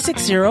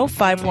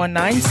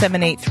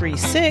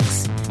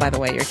 360-519-7836. By the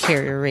way, your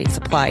carrier rates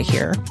apply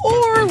here.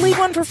 Or leave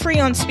one for free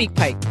on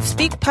SpeakPipe,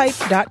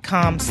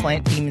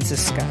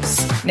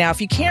 speakpipe.com/demonsdiscuss. Now,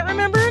 if you can't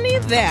remember any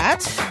of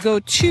that, go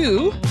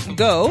to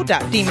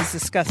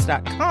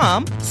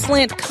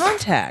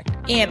go.demonsdiscuss.com/contact,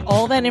 and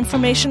all that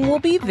information will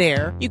be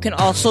there. You can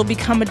also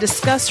become a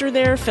discusser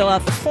there, fill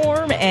out the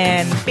form,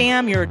 and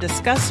bam, you're a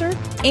discusser.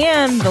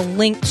 And the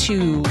link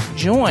to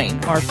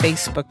join our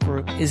Facebook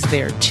group is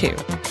there too.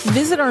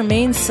 Visit our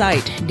main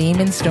site,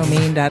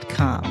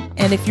 demonsdomain.com.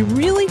 And if you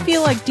really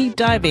feel like deep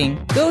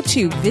diving, go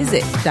to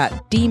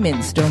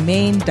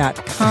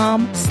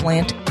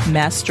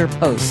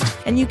visit.demonsdomain.com/masterpost.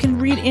 And you can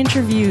read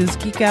interviews,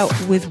 geek out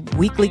with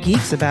Weekly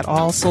Geeks about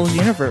All Souls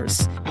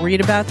Universe,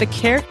 read about the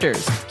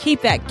characters.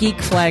 Keep that geek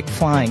flag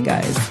flying,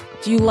 guys.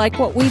 Do you like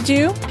what we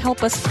do?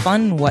 Help us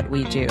fund what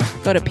we do.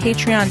 Go to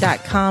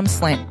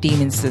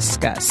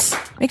patreon.com/demonsdiscuss.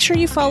 Make sure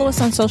you follow us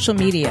on social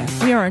media.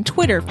 We are on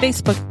Twitter,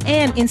 Facebook,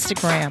 and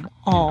Instagram,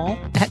 all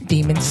at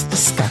Demons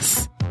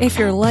Discuss. If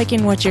you're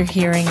liking what you're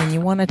hearing and you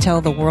want to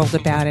tell the world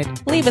about it,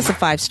 leave us a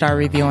 5-star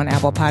review on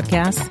Apple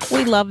Podcasts.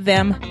 We love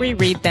them. We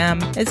read them.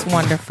 It's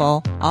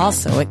wonderful.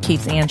 Also, it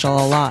keeps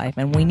Angela alive,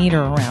 and we need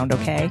her around,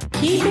 okay?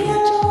 Keep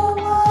Angela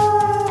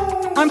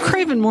alive! I'm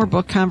craving more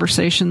book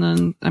conversation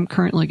than I'm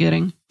currently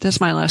getting. That's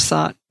my last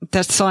thought.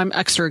 So I'm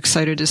extra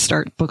excited to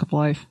start Book of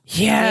Life.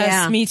 Yes,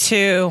 Yeah. me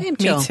too. Me Me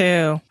too.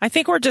 too. I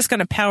think we're just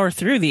going to power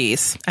through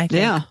these. I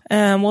think.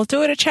 Yeah. We'll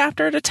do it a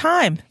chapter at a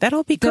time.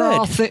 That'll be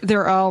good.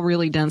 They're all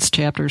really dense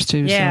chapters too.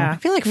 Yeah. I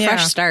feel like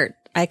fresh start.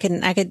 I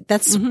could,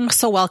 that's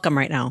so welcome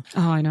right now. So.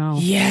 Oh, I know.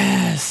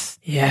 Yes.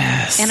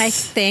 Yes. And I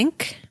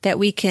think that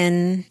we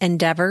can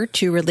endeavor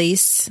to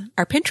release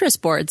our Pinterest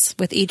boards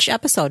with each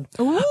episode.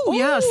 Oh,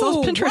 yes.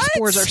 Those Pinterest what?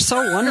 boards are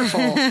so wonderful.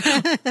 I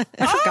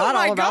forgot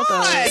all about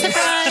those.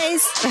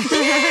 Surprise!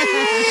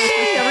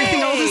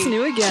 Everything old is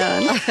new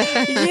again.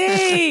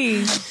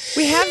 Yay.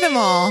 We have them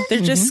all.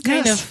 They're just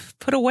kind Yes. of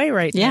put away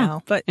right Yeah,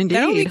 now. But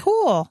that'll be indeed.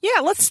 cool. Yeah,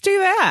 let's do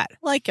that.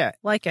 Like it.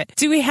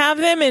 Do we have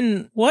them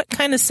in what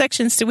kind of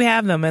sections do we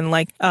have them in?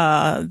 Like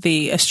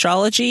the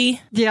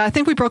astrology? Yeah, I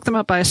think we broke them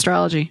up by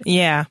astrology.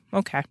 Yeah.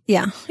 Okay.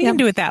 Yeah. We can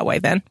do it that way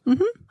then.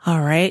 Mm-hmm. All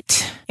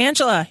right.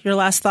 Angela, your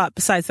last thought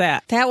besides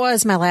that. That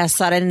was my last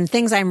thought. And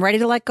things I'm ready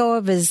to let go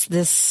of is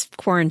this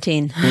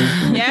quarantine.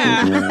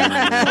 Yeah.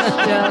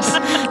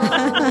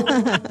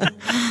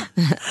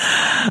 Yes.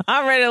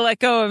 I'm ready to let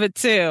go of it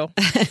too.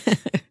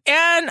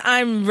 And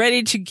I'm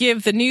ready to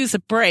give the news a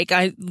break.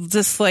 I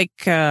just for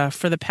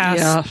the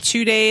past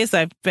 2 days,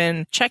 I've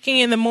been checking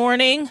in the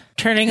morning,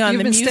 turning on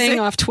the music. You've been staying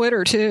off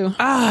Twitter too.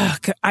 I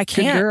can't.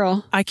 Good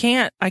girl. I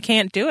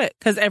can't do it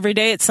because every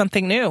day it's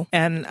something new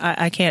and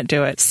I can't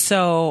do it.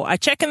 So I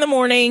check in the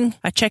morning,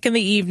 I check in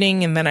the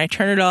evening, and then I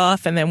turn it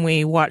off, and then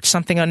we watch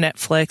something on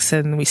Netflix,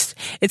 and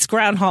it's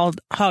Groundhog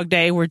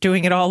Day. We're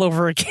doing it all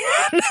over again.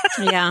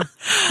 Yeah,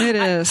 it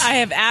is. I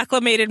have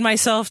acclimated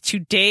myself to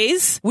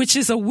days, which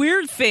is a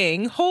weird thing.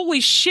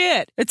 Holy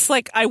shit. It's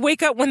like I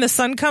wake up when the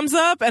sun comes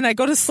up and I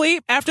go to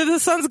sleep after the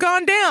sun's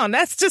gone down.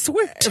 That's just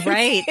weird.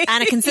 Right.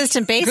 On a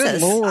consistent basis.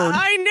 Good Lord.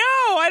 I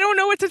know. I don't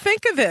know what to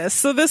think of this.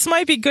 So this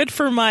might be good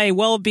for my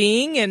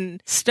well-being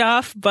and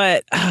stuff,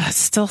 but it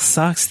still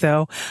sucks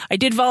though. I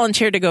did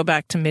volunteer to go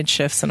back to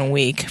mid-shifts in a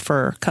week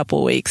for a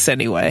couple weeks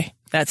anyway.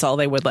 That's all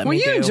they would let me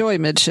do. Well, you enjoy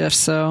mid-shift,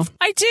 so.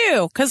 I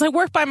do, because I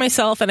work by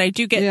myself and I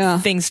do get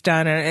things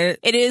done. And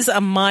it is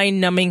a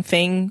mind-numbing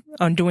thing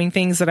on doing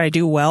things that I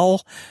do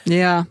well.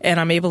 Yeah. And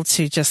I'm able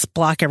to just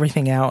block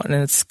everything out, and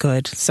it's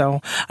good.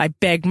 So I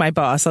begged my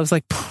boss. I was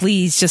like,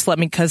 please just let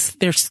me, because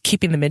they're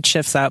keeping the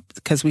mid-shifts up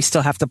because we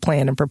still have to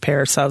plan and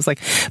prepare. So I was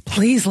like,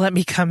 please let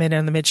me come in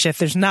on the mid-shift.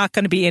 There's not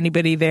going to be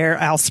anybody there.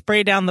 I'll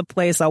spray down the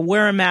place. I'll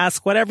wear a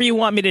mask, whatever you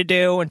want me to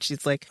do. And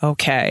she's like,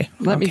 okay.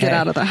 Let me get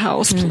out of the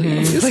house,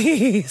 please.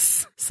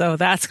 Please. So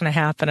that's going to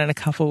happen in a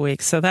couple of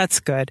weeks. So that's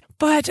good.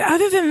 But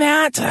other than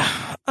that,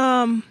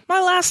 my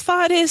last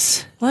thought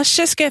is let's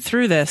just get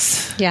through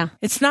this. Yeah.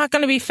 It's not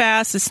going to be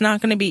fast. It's not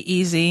going to be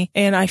easy.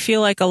 And I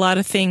feel like a lot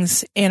of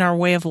things in our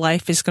way of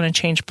life is going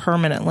to change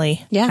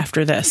permanently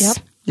after this. Yep.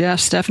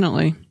 Yes,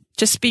 definitely.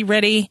 Just be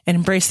ready and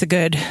embrace the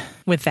good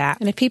with that.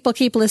 And if people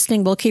keep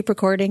listening, we'll keep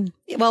recording.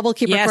 Well, we'll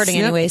keep recording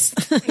anyways.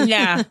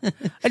 Yeah.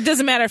 It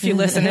doesn't matter if you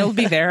listen. It'll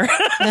be there.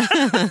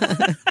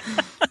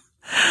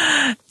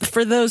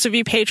 For those of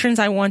you patrons,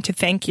 I want to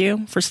thank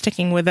you for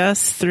sticking with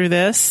us through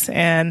this,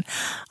 and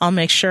I'll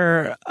make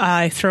sure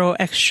I throw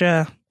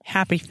extra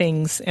happy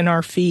things in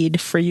our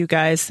feed for you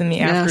guys in the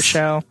after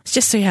show,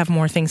 just so you have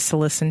more things to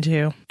listen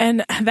to.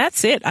 And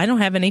that's it. I don't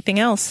have anything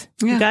else.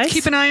 Yeah. You guys?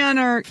 Keep an eye on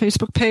our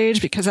Facebook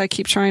page because I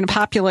keep trying to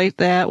populate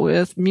that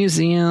with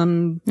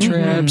museum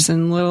trips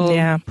and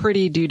little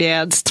pretty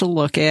doodads to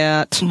look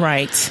at.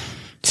 Right.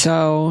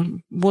 So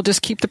we'll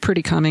just keep the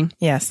pretty coming.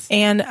 Yes.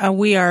 And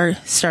we are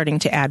starting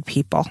to add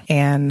people.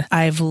 And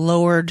I've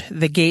lowered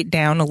the gate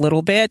down a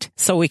little bit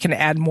so we can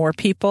add more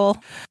people.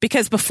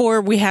 Because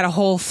before we had a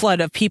whole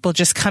flood of people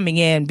just coming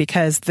in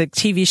because the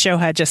TV show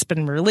had just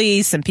been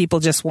released and people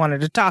just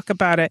wanted to talk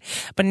about it.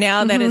 But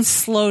now that it's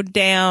slowed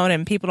down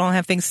and people don't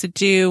have things to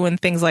do and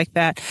things like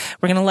that,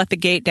 we're going to let the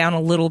gate down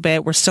a little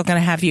bit. We're still going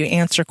to have you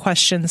answer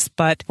questions,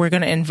 but we're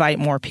going to invite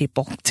more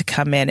people to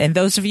come in. And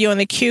those of you in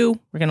the queue,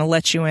 we're going to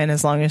let you in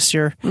as long as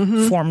your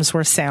forms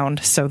were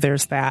sound. So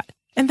there's that.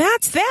 And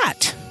that's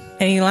that.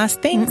 Any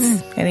last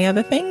things? Any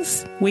other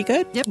things? We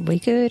good? Yep. We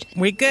good.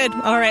 We good.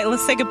 All right.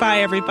 Let's say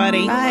goodbye,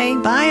 everybody. Bye.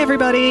 Bye,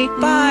 everybody.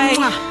 Bye.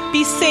 Mwah.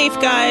 Be safe,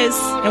 guys.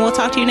 And we'll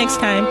talk to you next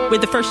time with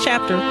the first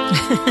chapter of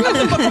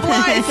the Book of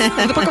Life.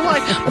 The Book of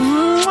Life.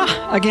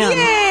 Mwah. Again.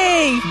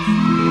 Yay!